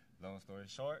 Long story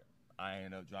short, I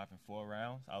ended up dropping 4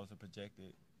 rounds. I was a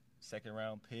projected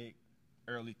second-round pick,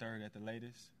 early third at the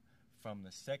latest. From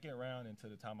the second round until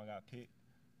the time I got picked,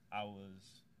 I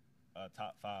was a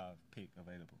top 5 pick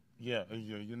available. Yeah,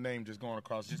 your name just going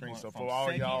across the screen. So for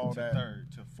all y'all that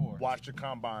third to fourth, watch the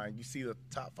combine, you see the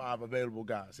top 5 available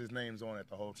guys. His name's on it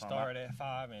the whole time. Started at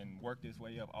 5 and worked his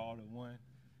way up all to 1.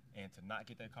 And to not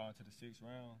get that call into the 6th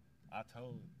round, I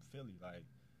told Philly, like,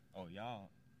 oh, y'all,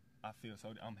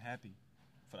 I'm happy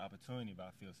for the opportunity, but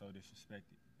I feel so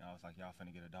disrespected. And I was like, y'all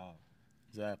finna get a dog.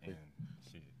 Exactly. And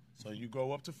shit. So you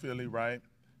go up to Philly, right?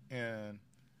 And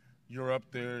you're up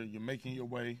there, you're making your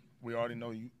way. We already know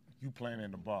you playing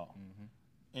in the ball.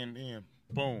 Mm-hmm. And then,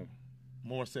 boom,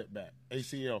 more setback.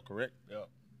 ACL, correct? Yep.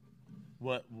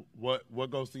 What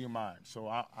goes through your mind? So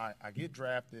I get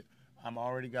drafted. I'm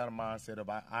already got a mindset of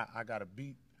I got to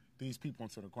beat these people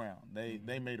into the ground.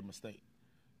 They made a mistake.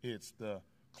 It's the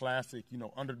classic,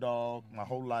 underdog my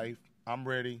whole life. I'm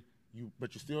ready.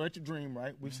 But you're still at your dream,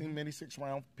 right? We've seen many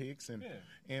 6th-round picks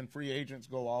and free agents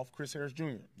go off. Chris Harris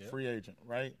Jr., free agent,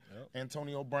 right? Yep.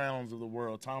 Antonio Browns of the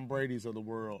world, Tom Brady's of the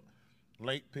world,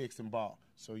 late picks and ball.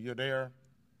 So you're there,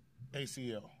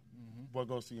 ACL. Mm-hmm. What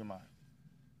goes through your mind?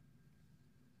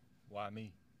 Why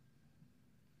me?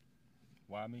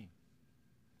 Why me?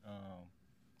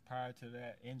 Prior to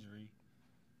that injury,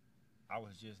 I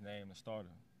was just named a starter.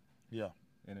 Yeah.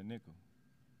 In a nickel.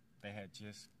 They had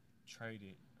just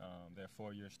traded their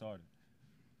 4-year starter.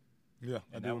 Yeah,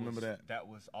 I do remember that. That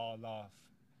was all off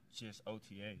just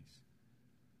OTAs.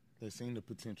 They seen the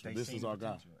potential. This is our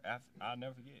guy. I'll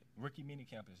never forget. Rookie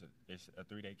minicamp is a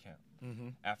 3-day camp. Mm-hmm.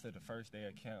 After the first day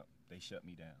of camp, they shut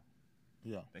me down.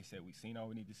 Yeah. They said, we've seen all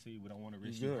we need to see. We don't want to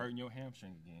risk you hurting your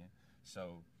hamstring again.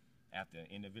 So after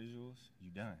individuals, you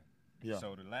done. Yeah.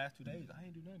 So the last 2 days, I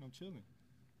ain't do nothing. I'm chilling.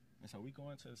 And so we go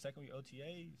into the second week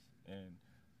OTAs, and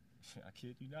I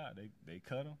kid you not, they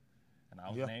cut him, and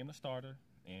I was named a starter.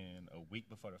 And a week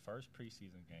before the first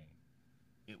preseason game,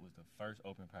 it was the first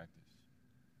open practice.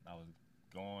 I was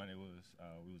going. It was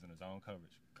we was in the zone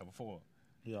coverage, cover 4.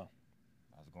 Yeah.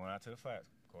 I was going out to the flats,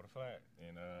 quarter flat,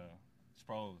 and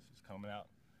Sproles was coming out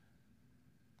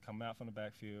from the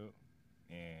backfield,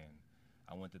 and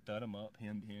I went to thud him up.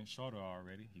 Him being shorter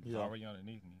already, he was already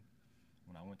underneath me.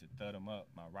 When I went to thud him up,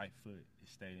 my right foot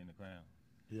stayed in the ground.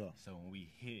 Yeah. So when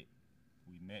we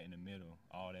met in the middle.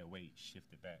 All that weight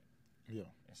shifted back. Yeah.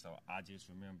 And so I just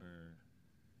remember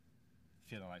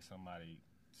feeling like somebody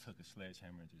took a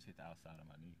sledgehammer and just hit the outside of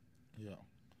my knee. Yeah.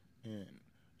 And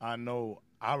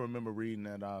I remember reading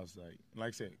that. I was like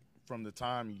I said, from the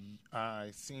time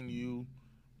I seen you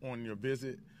on your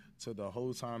visit to the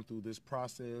whole time through this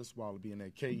process, while being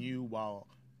at KU, while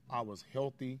I was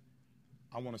healthy,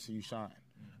 I want to see you shine.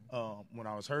 When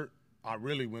I was hurt, I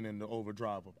really went into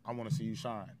overdrive of, I want to see you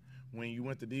shine. When you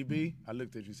went to DB, I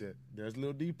looked at you and said, there's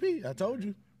little DP. I told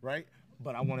you, right?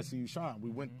 But I want to see you shine. We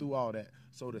went through all that.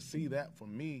 So to see that for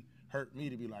me hurt me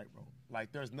to be like, bro,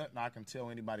 like there's nothing I can tell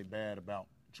anybody bad about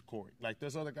Jacorey. Like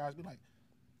there's other guys be like,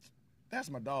 that's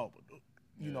my dog, but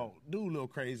you know, do a little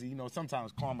crazy. You know,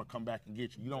 sometimes karma come back and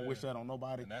get you. You don't wish that on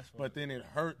nobody. But then it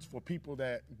hurts for people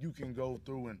that you can go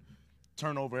through and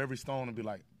turn over every stone and be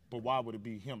like, but why would it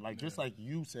be him? Like just like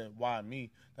you said, why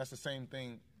me? That's the same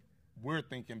thing we're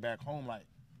thinking back home. Like,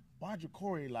 why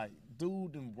Jacorey? Like,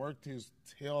 dude done worked his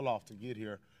tail off to get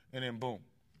here, and then boom.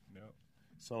 Yep.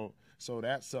 So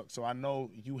that sucks. So I know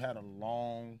you had a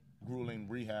long, grueling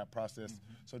rehab process.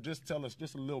 So just tell us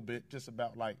just a little bit just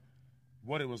about like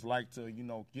what it was like to, you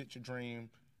know, get your dream,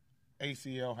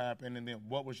 ACL happened, and then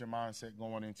what was your mindset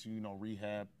going into, you know,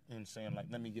 rehab and saying like,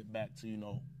 let me get back to, you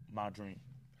know, my dream.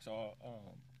 So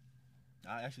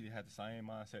I actually had the same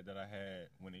mindset that I had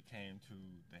when it came to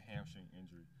the hamstring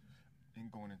injury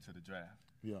and going into the draft.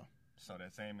 Yeah. So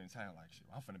that same mentality, like, shit,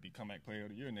 I'm finna be comeback player of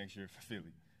the year next year for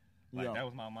Philly. Like, that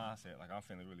was my mindset. Like, I'm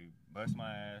finna really bust my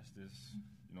ass this,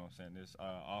 you know what I'm saying, this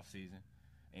off season,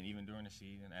 and even during the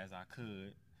season as I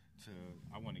could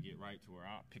I want to get right to where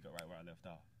I pick up right where I left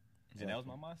off. Exactly. And that was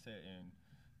my mindset. And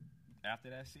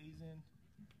after that season,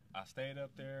 I stayed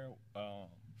up there.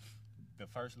 The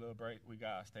first little break we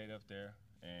got, I stayed up there,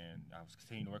 and I was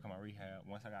continuing to work on my rehab.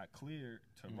 Once I got cleared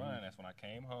to run, that's when I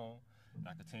came home, and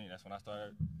I continued. That's when I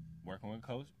started working with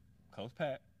Coach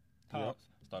Pat Tops.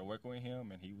 Started working with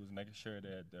him, and he was making sure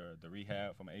that the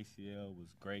rehab from ACL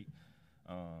was great.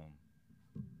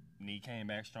 Knee came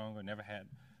back stronger. Never had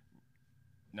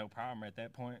no problem at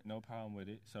that point. No problem with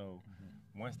it. So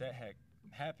once that had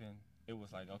happened, it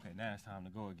was like, okay, now it's time to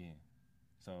go again.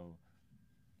 So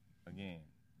again,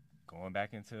 going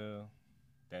back into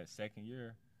that second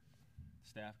year,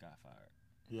 staff got fired.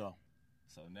 Yeah.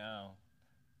 So now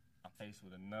I'm faced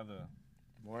with another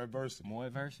more adversity.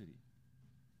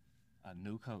 A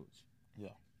new coach.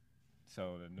 Yeah.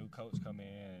 So the new coach come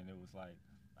in, and it was like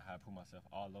I had to put myself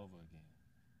all over again,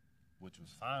 which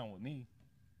was fine with me.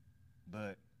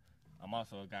 But I'm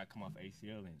also a guy come off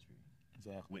ACL injury.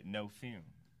 Exactly. With no film.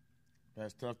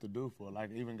 That's tough to do for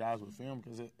like even guys with film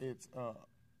because it's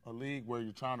a league where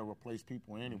you're trying to replace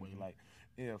people anyway. Like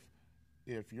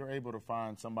if you're able to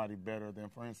find somebody better than,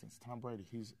 for instance, Tom Brady,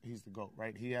 he's the GOAT,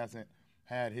 right? He hasn't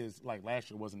had his, like last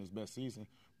year wasn't his best season,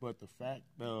 but the fact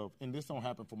of, and this don't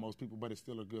happen for most people, but it's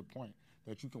still a good point,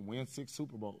 that you can win 6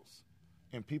 Super Bowls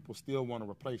and people still want to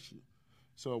replace you.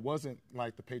 So it wasn't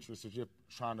like the Patriots are just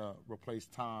trying to replace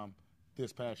Tom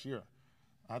this past year.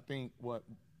 I think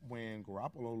when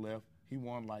Garoppolo left, he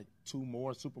won like 2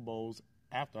 more Super Bowls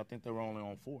after. I think they were only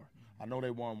on 4. I know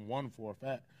they won 1 for a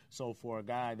fact. So for a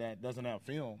guy that doesn't have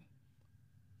film,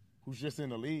 who's just in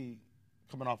the league,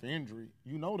 coming off an injury,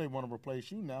 you know they want to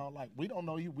replace you now. Like, we don't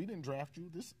know you. We didn't draft you.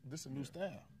 This is a new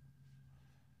staff.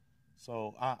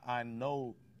 So I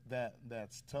know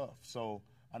that's tough. So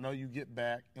I know you get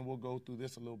back, and we'll go through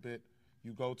this a little bit.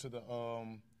 You go to the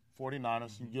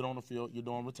 49ers. You get on the field. You're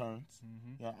doing returns.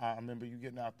 Yeah, I remember you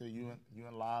getting out there. You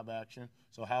in live action.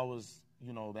 So how was,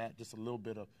 you know, that, just a little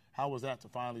bit of, how was that to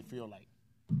finally feel like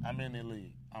I'm in the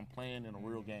league, I'm playing in a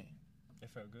real game? It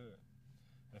felt good.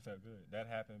 That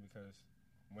happened because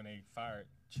when they fired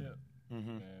Chip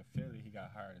in Philly, he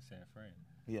got hired in San Fran.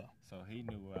 Yeah. So he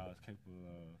knew what I was capable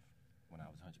of when I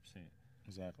was 100%.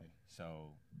 Exactly.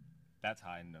 So that's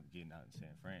how I ended up getting out in San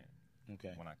Fran.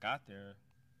 Okay. When I got there,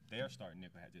 their starting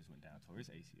nickel had just went down towards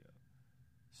ACL.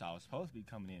 So I was supposed to be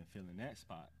coming in filling that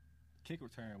spot. Kick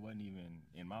return wasn't even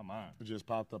in my mind. It just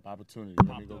popped up opportunity.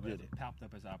 Popped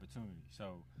up as opportunity.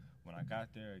 So when I got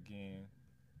there again,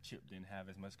 Chip didn't have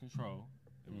as much control.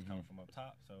 It was coming from up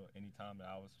top. So anytime that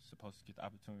I was supposed to get the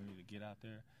opportunity to get out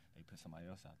there, they put somebody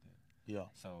else out there. Yeah.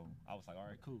 So I was like, all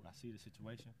right, cool. I see the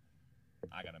situation.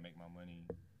 I got to make my money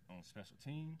on special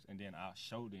teams, and then I'll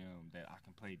show them that I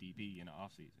can play DB in the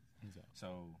offseason. Exactly.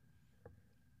 So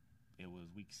it was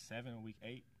week 7, week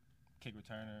 8, kick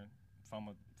returner,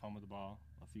 fumbled the ball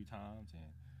a few times,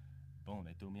 and boom,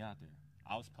 they threw me out there.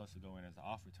 I was supposed to go in as an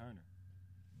off returner.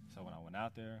 So when I went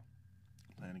out there,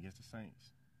 playing against the Saints,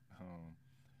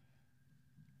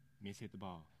 miss hit the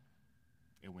ball.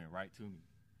 It went right to me.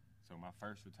 So my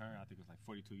first return, I think it was like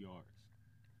 42 yards.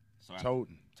 So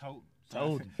Toting.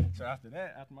 So after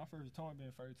that, after my first return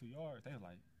being 32 yards, they were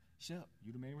like, Shep,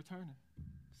 you the main returner.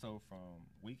 So from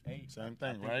week 8, same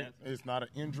thing, right? It's not an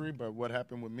injury, but what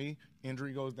happened with me?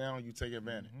 Injury goes down, you take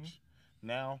advantage.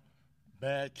 Now,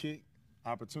 bad kick,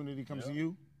 opportunity comes to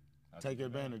you, take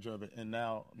advantage of it, and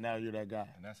now you're that guy.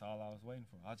 And that's all I was waiting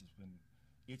for. I just been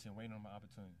itching, waiting on my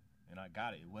opportunity, and I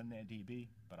got it. It wasn't that DB,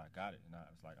 but I got it, and I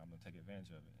was like, I'm gonna take advantage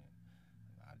of it,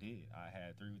 and I did. I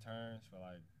had 3 returns for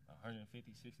like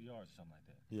 150, 60 yards or something like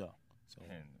that. Yeah. So,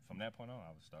 and from that point on, I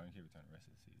was starting to return the rest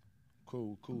of the season.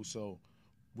 Cool. So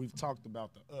we've talked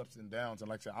about the ups and downs, and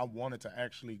like I said, I wanted to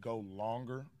actually go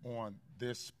longer on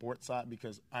this sports side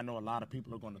because I know a lot of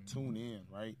people are going to tune in,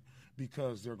 right?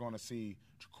 Because they're going to see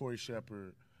Jacorey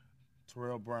Shepherd,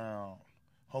 Terrell Brown,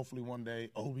 hopefully one day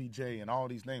OBJ, and all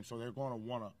these names. So they're going to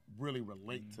want to really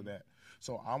relate to that.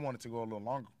 So I wanted to go a little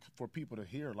longer for people to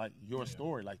hear, like, your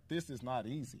story. Like, this is not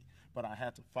easy, but I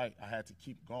had to fight. I had to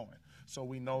keep going. So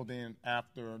we know then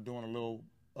after doing a little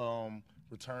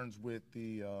returns with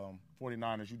the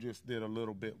 49ers, you just did a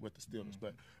little bit with the Steelers.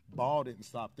 But ball didn't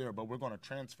stop there. But we're going to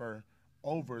transfer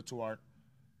over to our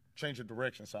change of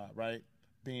direction side, right,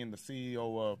 being the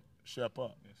CEO of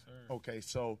ShepUP. Yes, sir. Okay,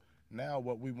 so now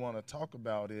what we want to talk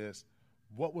about is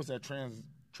what was that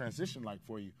transition like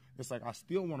for you? It's like I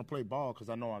still want to play ball because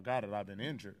I know I got it. I've been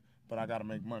injured, but I got to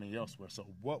make money elsewhere. So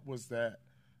what was that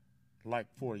like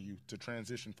for you to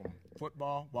transition from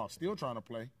football while still trying to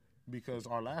play? Because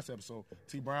our last episode,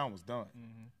 T. Brown was done.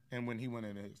 And when he went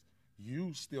in his,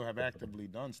 you still have actively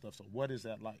done stuff. So what is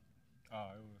that like?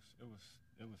 Oh, it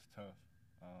was tough.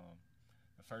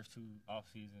 The first 2 off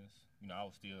seasons,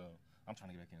 I'm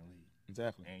trying to get back in the league.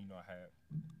 Exactly. And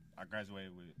I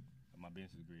graduated with my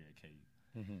business degree at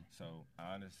KU. So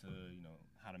I understood,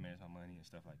 how to manage my money and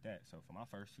stuff like that. So for my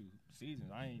first 2 seasons,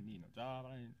 I ain't need no job.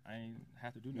 I ain't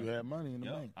have to do nothing. You had money in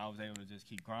the bank. I was able to just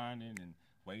keep grinding and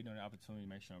waiting on the opportunity to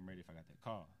make sure I'm ready if I got that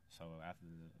call. So after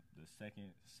the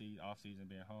second off season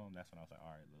being home, that's when I was like,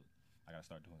 all right, look, I got to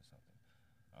start doing something.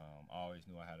 I always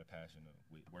knew I had a passion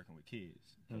with working with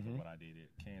kids because of what I did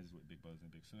at Kansas with Big Brothers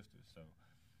and Big Sisters. So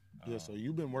so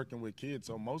you've been working with kids.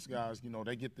 So most guys,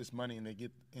 they get this money and they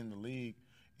get in the league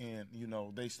and,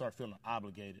 they start feeling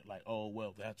obligated. Like, oh,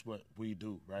 well, that's what we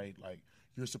do, right? Like,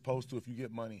 you're supposed to, if you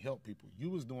get money, help people. You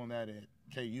was doing that at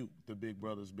KU, the Big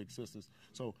Brothers, Big Sisters.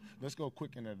 So let's go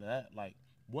quick into that. Like,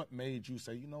 what made you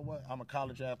say, you know what, I'm a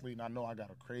college athlete and I know I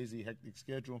got a crazy, hectic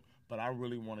schedule, but I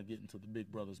really want to get into the Big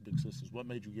Brothers, Big Sisters. What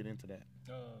made you get into that?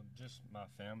 Just my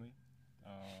family.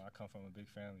 I come from a big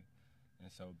family.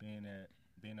 And so being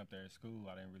up there at school,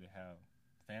 I didn't really have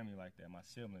family like that. My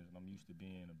siblings, and I'm used to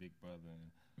being a big brother and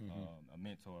a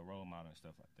mentor, a role model and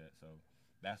stuff like that. So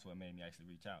that's what made me actually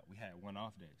reach out. We had one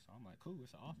off day. So I'm like, cool,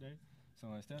 it's an off day. So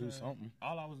instead do of something,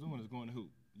 all I was doing was going to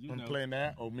hoop. I'm playing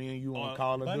that, or me and you on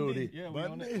Call of Duty. Yeah, we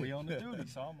on the duty.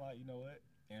 So I'm like, you know what?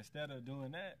 Instead of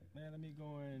doing that, man, let me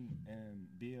go in and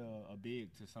be a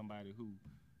big to somebody who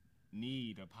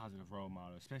need a positive role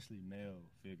model, especially male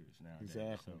figures nowadays.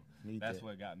 Exactly. So that's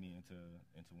what got me into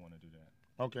wanting to do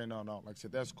that. Okay, no. Like I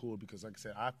said, that's cool because, like I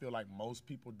said, I feel like most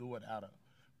people do it out of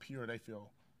pure, they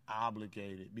feel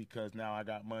obligated because now I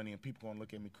got money and people gonna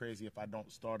look at me crazy if I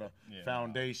don't start a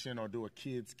foundation or do a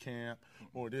kids camp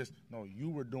or this. No, you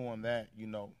were doing that,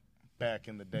 back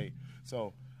in the day.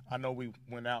 So I know we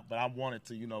went out, but I wanted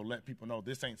to, let people know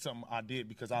this ain't something I did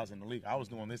because I was in the league. I was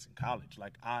doing this in college.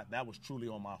 Like that was truly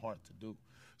on my heart to do.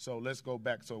 So let's go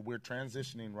back. So we're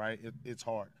transitioning, right? It's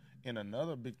hard. And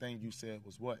another big thing you said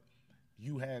was what?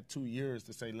 You had 2 years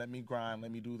to say, let me grind,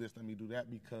 let me do this, let me do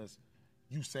that because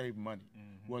you saved money.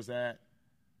 Was that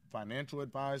financial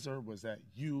advisor? Was that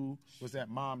you? Was that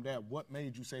mom, dad? What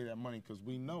made you save that money? Because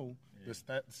we know the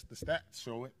stats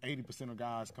show it. 80% of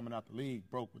guys coming out the league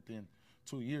broke within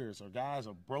 2 years, or guys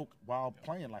are broke while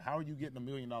playing. Like, how are you getting $1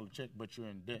 million check, but you're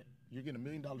in debt? You're getting $1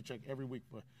 million check every week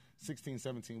for 16,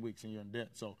 17 weeks, and you're in debt.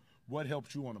 So what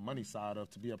helped you on the money side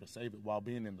to be able to save it while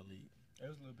being in the league? It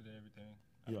was a little bit of everything.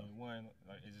 I mean, one,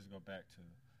 it just go back to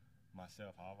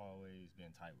myself. I've always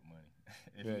been tight with money.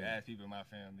 If you ask people in my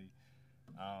family,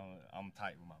 I'm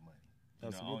tight with my money.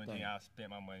 That's the only thing I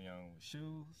spent my money on was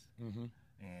shoes,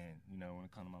 and when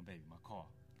it comes to my baby, my car.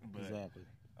 But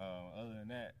other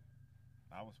than that,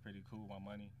 I was pretty cool with my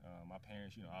money. My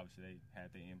parents, obviously they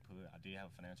had their input. I did have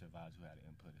a financial advisor who had an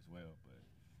input as well, but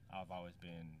I've always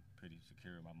been pretty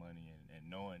secure with my money and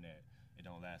knowing that it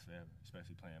don't last forever,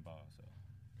 especially playing ball. So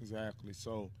exactly.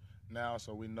 So now,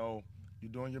 we know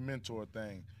you're doing your mentor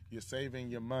thing. You're saving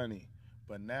your money,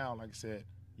 but now, like I said,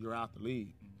 you're out the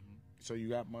league. So you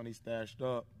got money stashed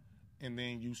up, and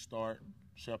then you start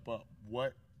ShepUP.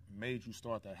 What made you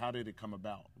start that? How did it come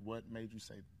about? What made you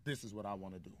say, this is what I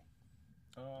want to do?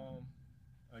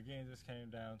 again, just came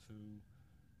down to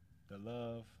the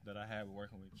love that I had with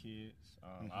working with kids.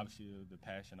 Obviously, the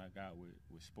passion I got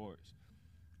with sports,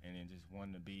 and then just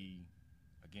wanting to be,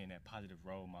 again, that positive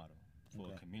role model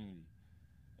for a community.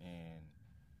 And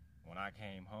when I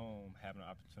came home, having an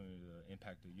opportunity to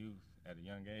impact the youth at a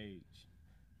young age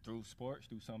through sports,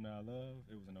 through something that I love,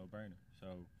 it was a no-brainer.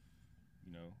 So,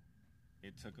 you know,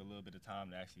 it took a little bit of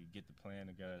time to actually get the plan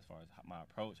together as far as my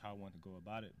approach, how I wanted to go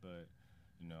about it. But,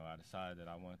 you know, I decided that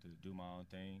I wanted to do my own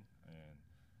thing, and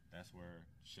that's where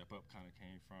ShepUP kind of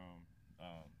came from.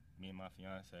 Me and my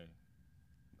fiance,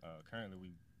 currently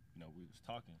we was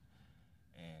talking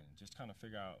and just kind of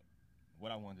figure out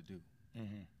what I wanted to do.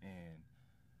 And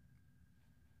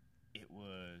it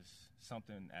was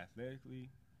something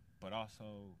athletically, but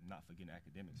also not forgetting the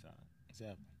academic side.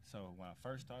 Exactly. So when I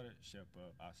first started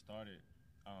ShepUP, I started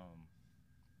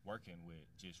working with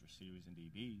just receivers and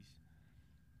DBs.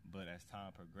 But as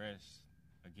time progressed,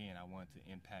 again, I wanted to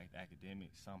impact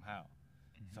academics somehow.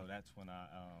 So that's when I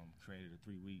created a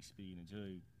 3-week speed and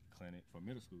agility clinic for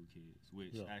middle school kids,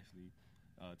 which actually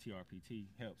TRPT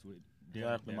helps with.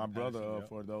 Exactly. My brother, Patterson,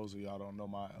 for those of y'all don't know,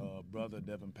 my brother,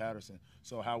 Devin Patterson.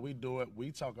 So how we do it,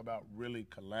 we talk about really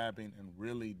collabing and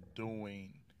really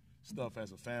doing stuff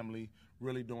as a family,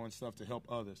 really doing stuff to help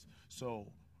others. So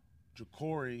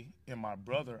Jacorey and my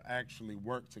brother actually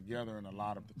work together in a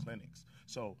lot of the clinics.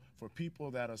 So for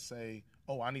people that are say,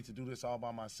 oh, I need to do this all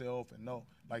by myself, and no,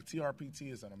 like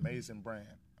TRPT is an amazing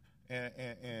brand,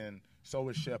 and so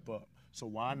is ShepUP. So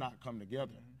why not come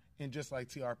together? And just like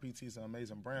TRPT is an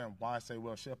amazing brand, why say,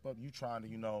 well, ShepUP, you trying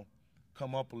to,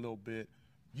 come up a little bit.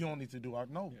 You don't need to do it.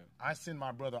 No, I send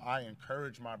my brother, I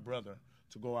encourage my brother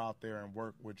to go out there and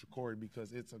work with Jacorey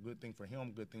because it's a good thing for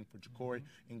him, good thing for Jacorey,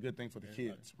 and good thing for the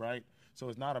kids, right? So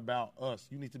it's not about us.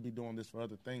 You need to be doing this for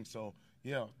other things. So,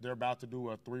 yeah, they're about to do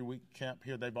a 3-week camp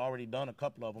here. They've already done a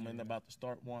couple of them, and they're about to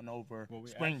start one over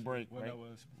spring break, right?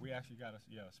 We actually got a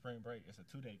spring break. It's a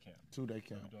 2-day camp. 2-day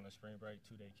camp. So we're doing a spring break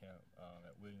 2-day camp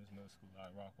at Williams Middle School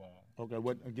out in Rockwall. Okay,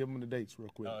 give them the dates real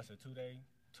quick. It's a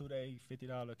 2-day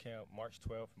 $50 camp, March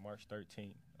 12th, March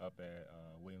 13th, up at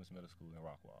Williams Middle School in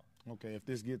Rockwall. Okay, if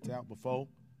this gets out before,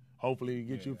 hopefully you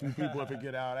get you a few people. If it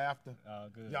get out after,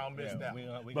 good. Y'all missed that.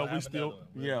 But we still,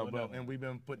 and we've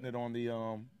been putting it on the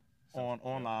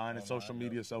online and social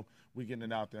media, so we getting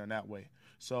it out there in that way.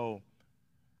 So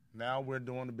now we're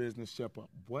doing the business ShepUP.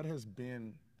 What has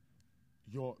been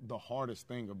the hardest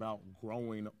thing about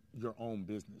growing your own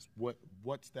business?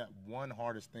 What's that one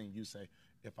hardest thing you say?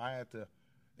 If I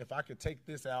could take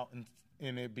this out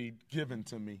and it be given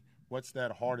to me, what's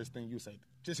that hardest thing you say?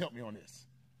 Just help me on this.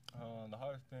 The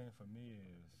hardest thing for me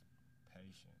is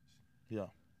patience. Yeah.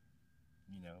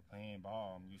 Playing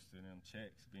ball, I'm used to them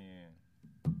checks being,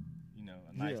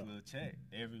 a nice little check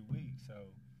every week.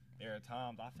 So there are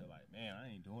times I feel like, man, I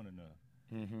ain't doing enough.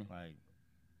 Like,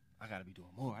 I got to be doing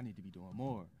more. I need to be doing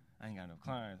more. I ain't got enough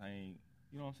clients. I ain't,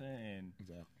 you know what I'm saying? And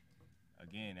exactly.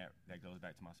 Again, that goes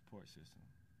back to my support system.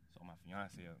 So my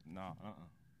fiance,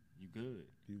 you good.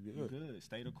 You good.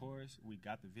 Stay the course. We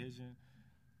got the vision.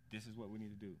 This is what we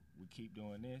need to do. We keep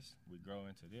doing this. We grow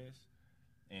into this,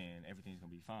 and everything's gonna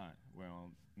be fine. Where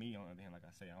on me, on the other hand, like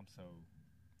I say, I'm so.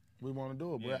 We want to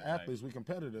do it. We're athletes. We're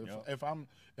competitive. Yep.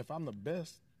 If I'm the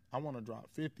best, I want to drop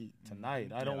 50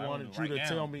 tonight. I don't want you to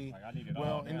tell me.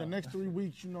 Well, in the next 3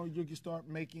 weeks, you can start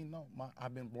making. No,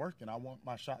 I've been working. I want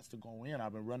my shots to go in.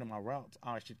 I've been running my routes.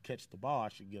 I should catch the ball. I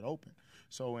should get open.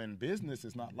 So in business,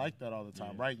 it's not like that all the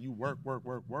time, right? You work for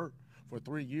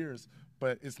 3 years,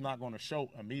 but it's not going to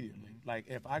show immediately. Like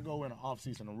if I go in an off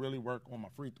season and really work on my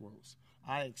free throws,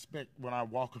 I expect when I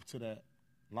walk up to that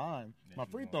line, my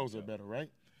free throws are better,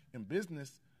 right? In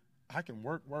business, I can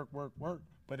work,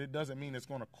 but it doesn't mean it's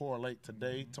going to correlate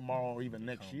today, tomorrow, or even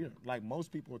next year. Like most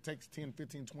people, it takes 10,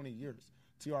 15, 20 years.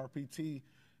 TRPT,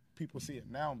 people see it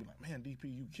now and be like, man, DP,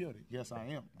 you killed it. Yes, I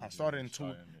am. I started in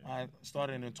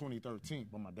 2013,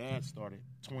 but my dad started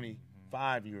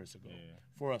 25 years ago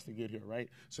for us to get here, right?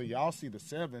 So y'all see the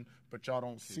 7, but y'all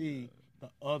don't see the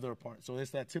other part. So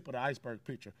it's that tip of the iceberg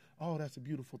picture. Oh, that's a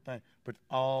beautiful thing, but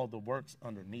all the work's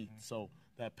underneath. So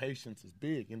that patience is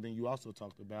big. And then you also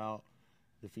talked about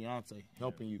your fiance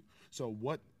helping you. So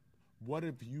what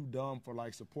have you done for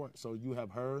like support? So you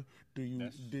have her.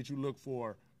 Did you look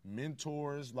for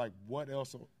mentors? Like what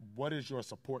else? What does your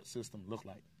support system look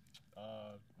like?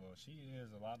 Well, she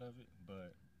is a lot of it,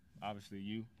 but obviously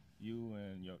you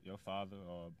and your father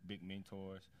are big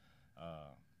mentors.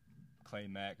 Clay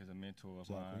Mack is a mentor of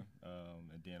mine,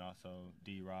 and then also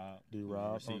D-Rob.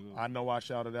 I know I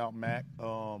shouted out Mac,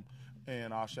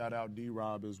 and I'll shout out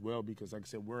D-Rob as well because, like I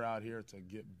said, we're out here to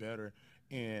get better.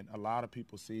 And a lot of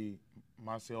people see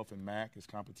myself and Mac is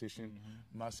competition.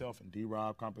 Myself and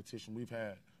D-Rob competition. We've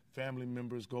had family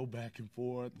members go back and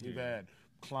forth. We've had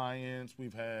clients.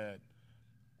 We've had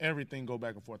everything go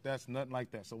back and forth. That's nothing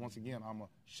like that. So once again, I'm going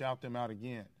to shout them out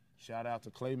again. Shout out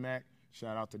to Clay Mac.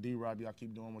 Shout out to D-Rob. Y'all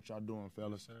keep doing what y'all doing,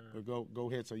 fellas. But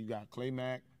go ahead. So you got Clay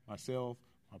Mac, myself,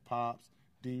 my pops,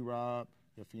 D-Rob,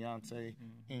 your fiance,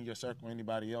 in your circle,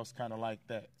 anybody else kind of like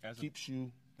that. Keeps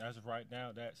you. As of right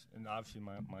now, and obviously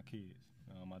my kids,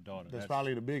 my daughter. That's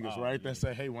probably the biggest, right? That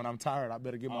say, hey, when I'm tired, I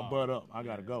better get my butt up. I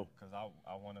got to go. Because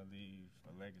I want to leave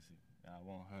a legacy. And I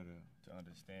want her to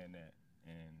understand that.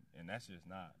 And that's just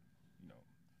not,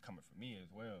 coming from me as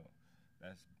well.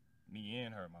 That's me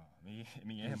and her mom, me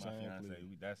and my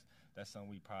fiance. That's something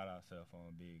we pride ourselves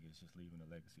on big. It's just leaving a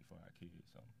legacy for our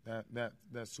kids. So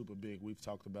that's super big. We've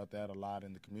talked about that a lot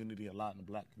in the community, a lot in the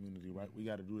black community, right? We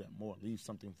got to do that more. Leave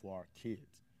something for our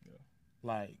kids. Yeah.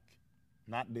 Like,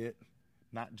 not debt,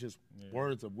 not just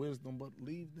words of wisdom, but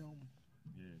leave them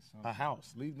a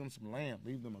house, leave them some land,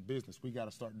 leave them a business. We got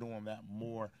to start doing that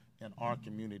more in our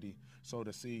community. So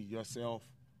to see yourself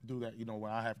do that,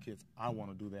 when I have kids, I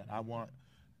want to do that. I want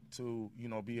to,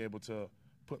 be able to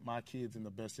put my kids in the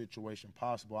best situation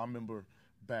possible. I remember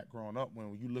back growing up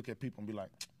when you look at people and be like,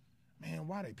 man,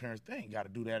 why they parents, they ain't got to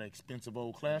do that expensive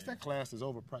old class. That class is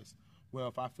overpriced. Well,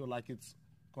 if I feel like it's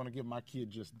going to give my kid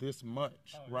just this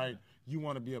much, right, you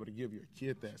want to be able to give your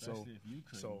kid that. Especially if you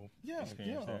could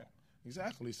that.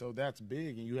 Exactly. So that's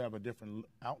big, and you have a different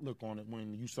outlook on it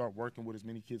when you start working with as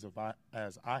many kids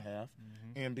as I have,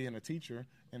 and being a teacher,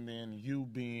 and then you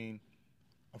being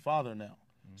a father now.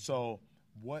 So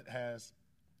what has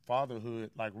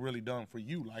fatherhood, like, really done for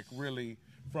you? Like, really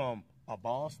from a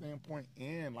ball standpoint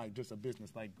and, like, just a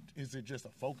business? Like, is it just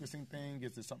a focusing thing?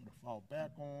 Is it something to fall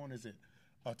back on? Is it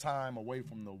a time away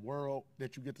from the world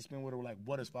that you get to spend with her? Like,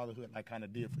 what has fatherhood, like, kind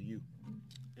of did for you?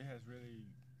 It has really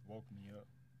woke me up.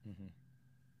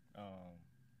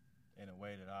 In a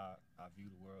way that I view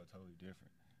the world totally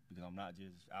different, because I'm not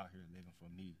just out here living for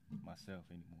myself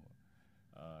anymore.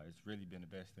 It's really been the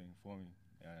best thing for me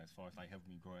as far as, like, helping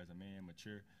me grow as a man,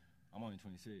 mature. I'm only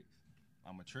 26.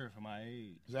 I'm mature for my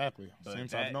age. Exactly. But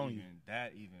since I've known you.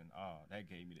 That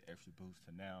gave me the extra boost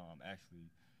to now I'm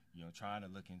actually, trying to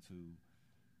look into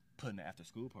putting an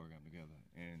after-school program together.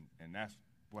 And that's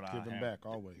what Give them back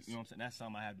always. You know what I'm saying? That's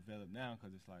something I have developed now,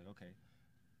 because it's like, okay,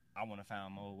 I want to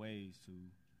find more ways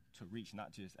to reach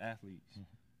not just athletes,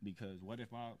 because what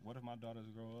if my daughters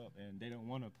grow up and they don't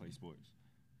want to play sports?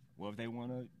 Well, if they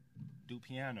want to do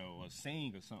piano or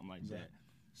sing or something like that,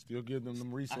 still give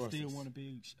them resources. I still want to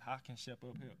be. How can ShepUP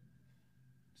help?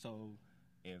 So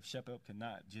if ShepUP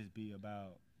cannot just be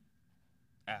about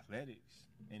athletics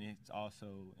and it's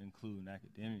also including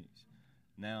academics,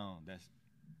 now that's,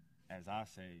 as I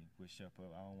say with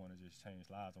ShepUP, I don't want to just change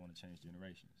lives. I want to change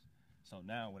generations. So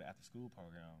now with the after-school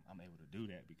program, I'm able to do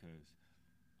that because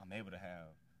I'm able to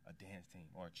have a dance team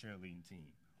or a cheerleading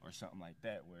team or something like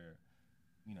that where,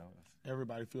 if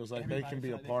everybody feels like they can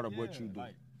be a part of what you do.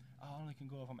 Like, I only can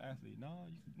go if I'm an athlete. No,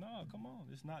 come on.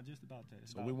 It's not just about that.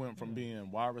 It's so we went from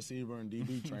being wide receiver and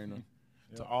DB trainer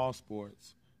to all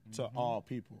sports to all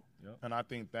people. Yep. And I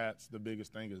think that's the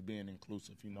biggest thing, is being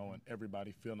inclusive, and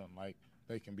everybody feeling like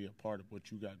they can be a part of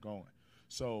what you got going.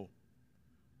 So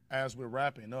as we're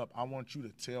wrapping up, I want you to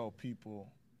tell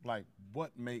people, like,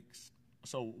 what makes –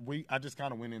 so I just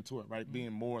kind of went into it, right,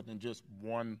 being more than just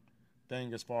one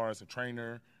thing as far as a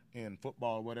trainer in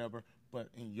football or whatever. But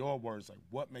in your words, like,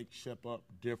 what makes ShepUP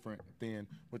different than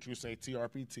what you say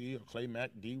TRPT or Clay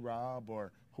Mac, D-Rob,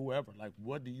 or whoever? Like,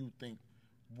 what do you think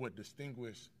would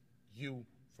distinguish you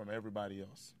from everybody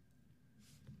else?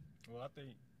 Well, I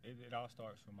think it all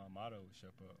starts from my motto with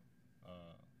ShepUP.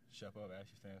 ShepUP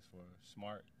actually stands for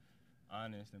smart,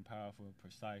 honest, and powerful,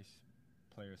 precise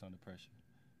players under pressure.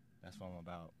 That's what I'm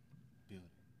about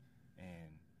building.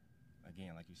 And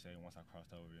again, like you say, once I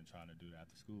crossed over and trying to do the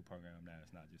after-school program, now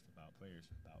it's not just about players,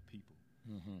 it's about people.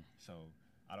 So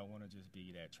I don't want to just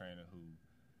be that trainer who,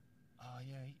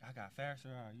 I got faster.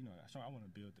 I want to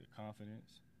build their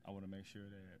confidence. I want to make sure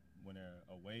that when they're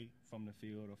away from the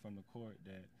field or from the court,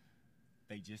 that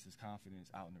they just as confident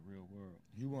out in the real world.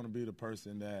 You want to be the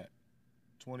person that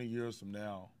 20 years from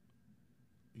now,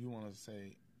 you want to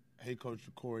say, hey, Coach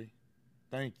Jacorey,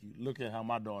 thank you. Look at how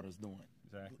my daughter's doing.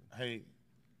 Exactly. Hey,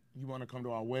 you want to come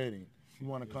to our wedding. You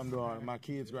want to come to my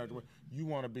kids' graduation. You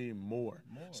want to be more.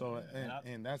 So,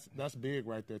 and that's big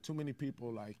right there. Too many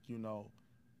people, like,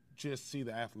 just see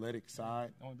the athletic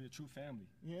side. I want to be a true family.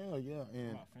 Yeah.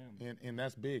 And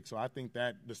that's big. So I think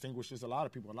that distinguishes a lot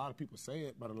of people. A lot of people say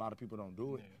it, but a lot of people don't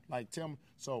do it. Yeah. Like, Tim,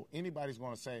 so anybody's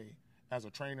going to say, as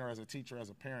a trainer, as a teacher, as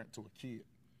a parent to a kid,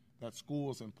 that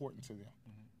school is important to them.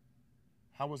 Mm-hmm.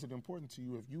 How was it important to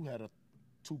you if you had a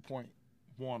 2.1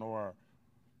 or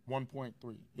 1.3?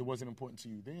 It wasn't important to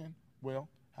you then. Well,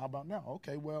 how about now?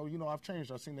 Okay, well, I've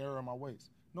changed. I've seen the error in my ways.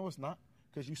 No, it's not,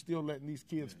 because you still letting these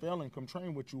kids fail and come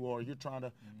train with you, or you're trying to.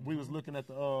 Mm-hmm. We was looking at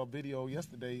the video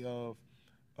yesterday of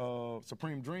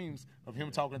Supreme Dreams of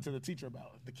him talking to the teacher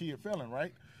about the kid failing,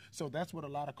 right? So that's what a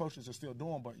lot of coaches are still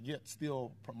doing, but yet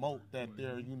still promote that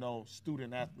they're,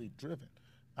 student athlete driven.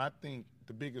 I think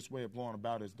the biggest way of going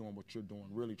about it is doing what you're doing,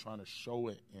 really trying to show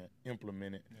it and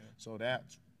implement it. Yeah. So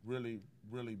that's really,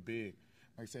 really big.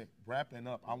 Like I said, wrapping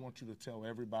up, I want you to tell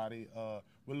everybody,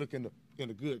 we're looking in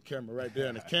a good camera right there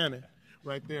in the Canon,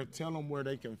 right there. Tell them where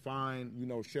they can find,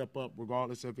 ShepUP,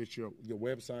 regardless if it's your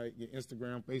website, your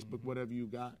Instagram, Facebook, whatever you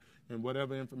got, and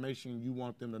whatever information you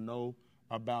want them to know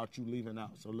about you leaving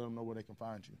out. So let them know where they can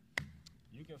find you.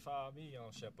 You can follow me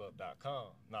on ShepUP.com.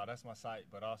 No, that's my site,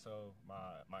 but also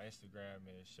my Instagram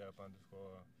is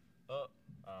Shep_up.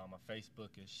 My Facebook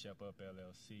is ShepUP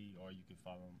LLC, or you can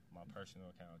follow my personal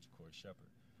account, Jacorey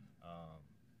Shepherd.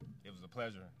 It was a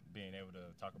pleasure being able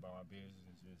to talk about my business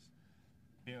and just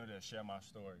being able to share my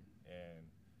story. And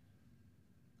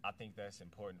I think that's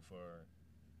important for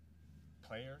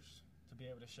players to be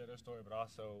able to share their story, but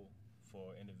also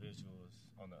for individuals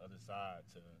on the other side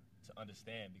to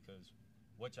understand, because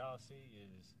what y'all see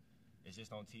is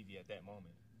just on TV at that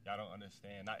moment. Y'all don't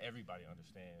understand. Not everybody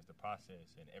understands the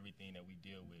process and everything that we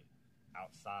deal with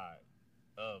outside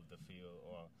of the field,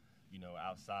 or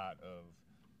outside of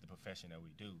the profession that we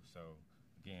do. So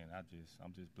again,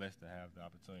 I'm just blessed to have the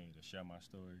opportunity to share my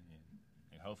story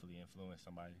and hopefully influence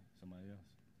somebody else.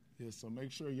 Yeah, so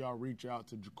make sure y'all reach out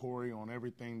to Jacorey on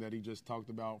everything that he just talked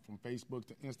about, from Facebook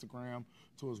to Instagram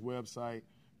to his website.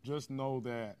 Just know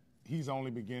that he's only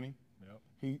beginning.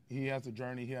 Yep. He has a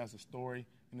journey, he has a story,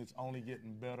 and it's only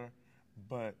getting better.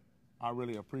 But I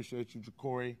really appreciate you,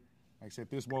 Jacorey. Like I said,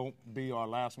 this won't be our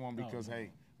last one because, hey,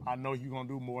 I know you're going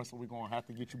to do more, so we're going to have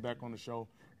to get you back on the show.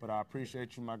 But I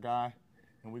appreciate you, my guy,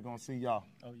 and we're going to see y'all.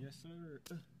 Oh, yes,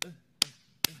 sir.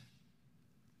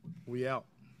 We out.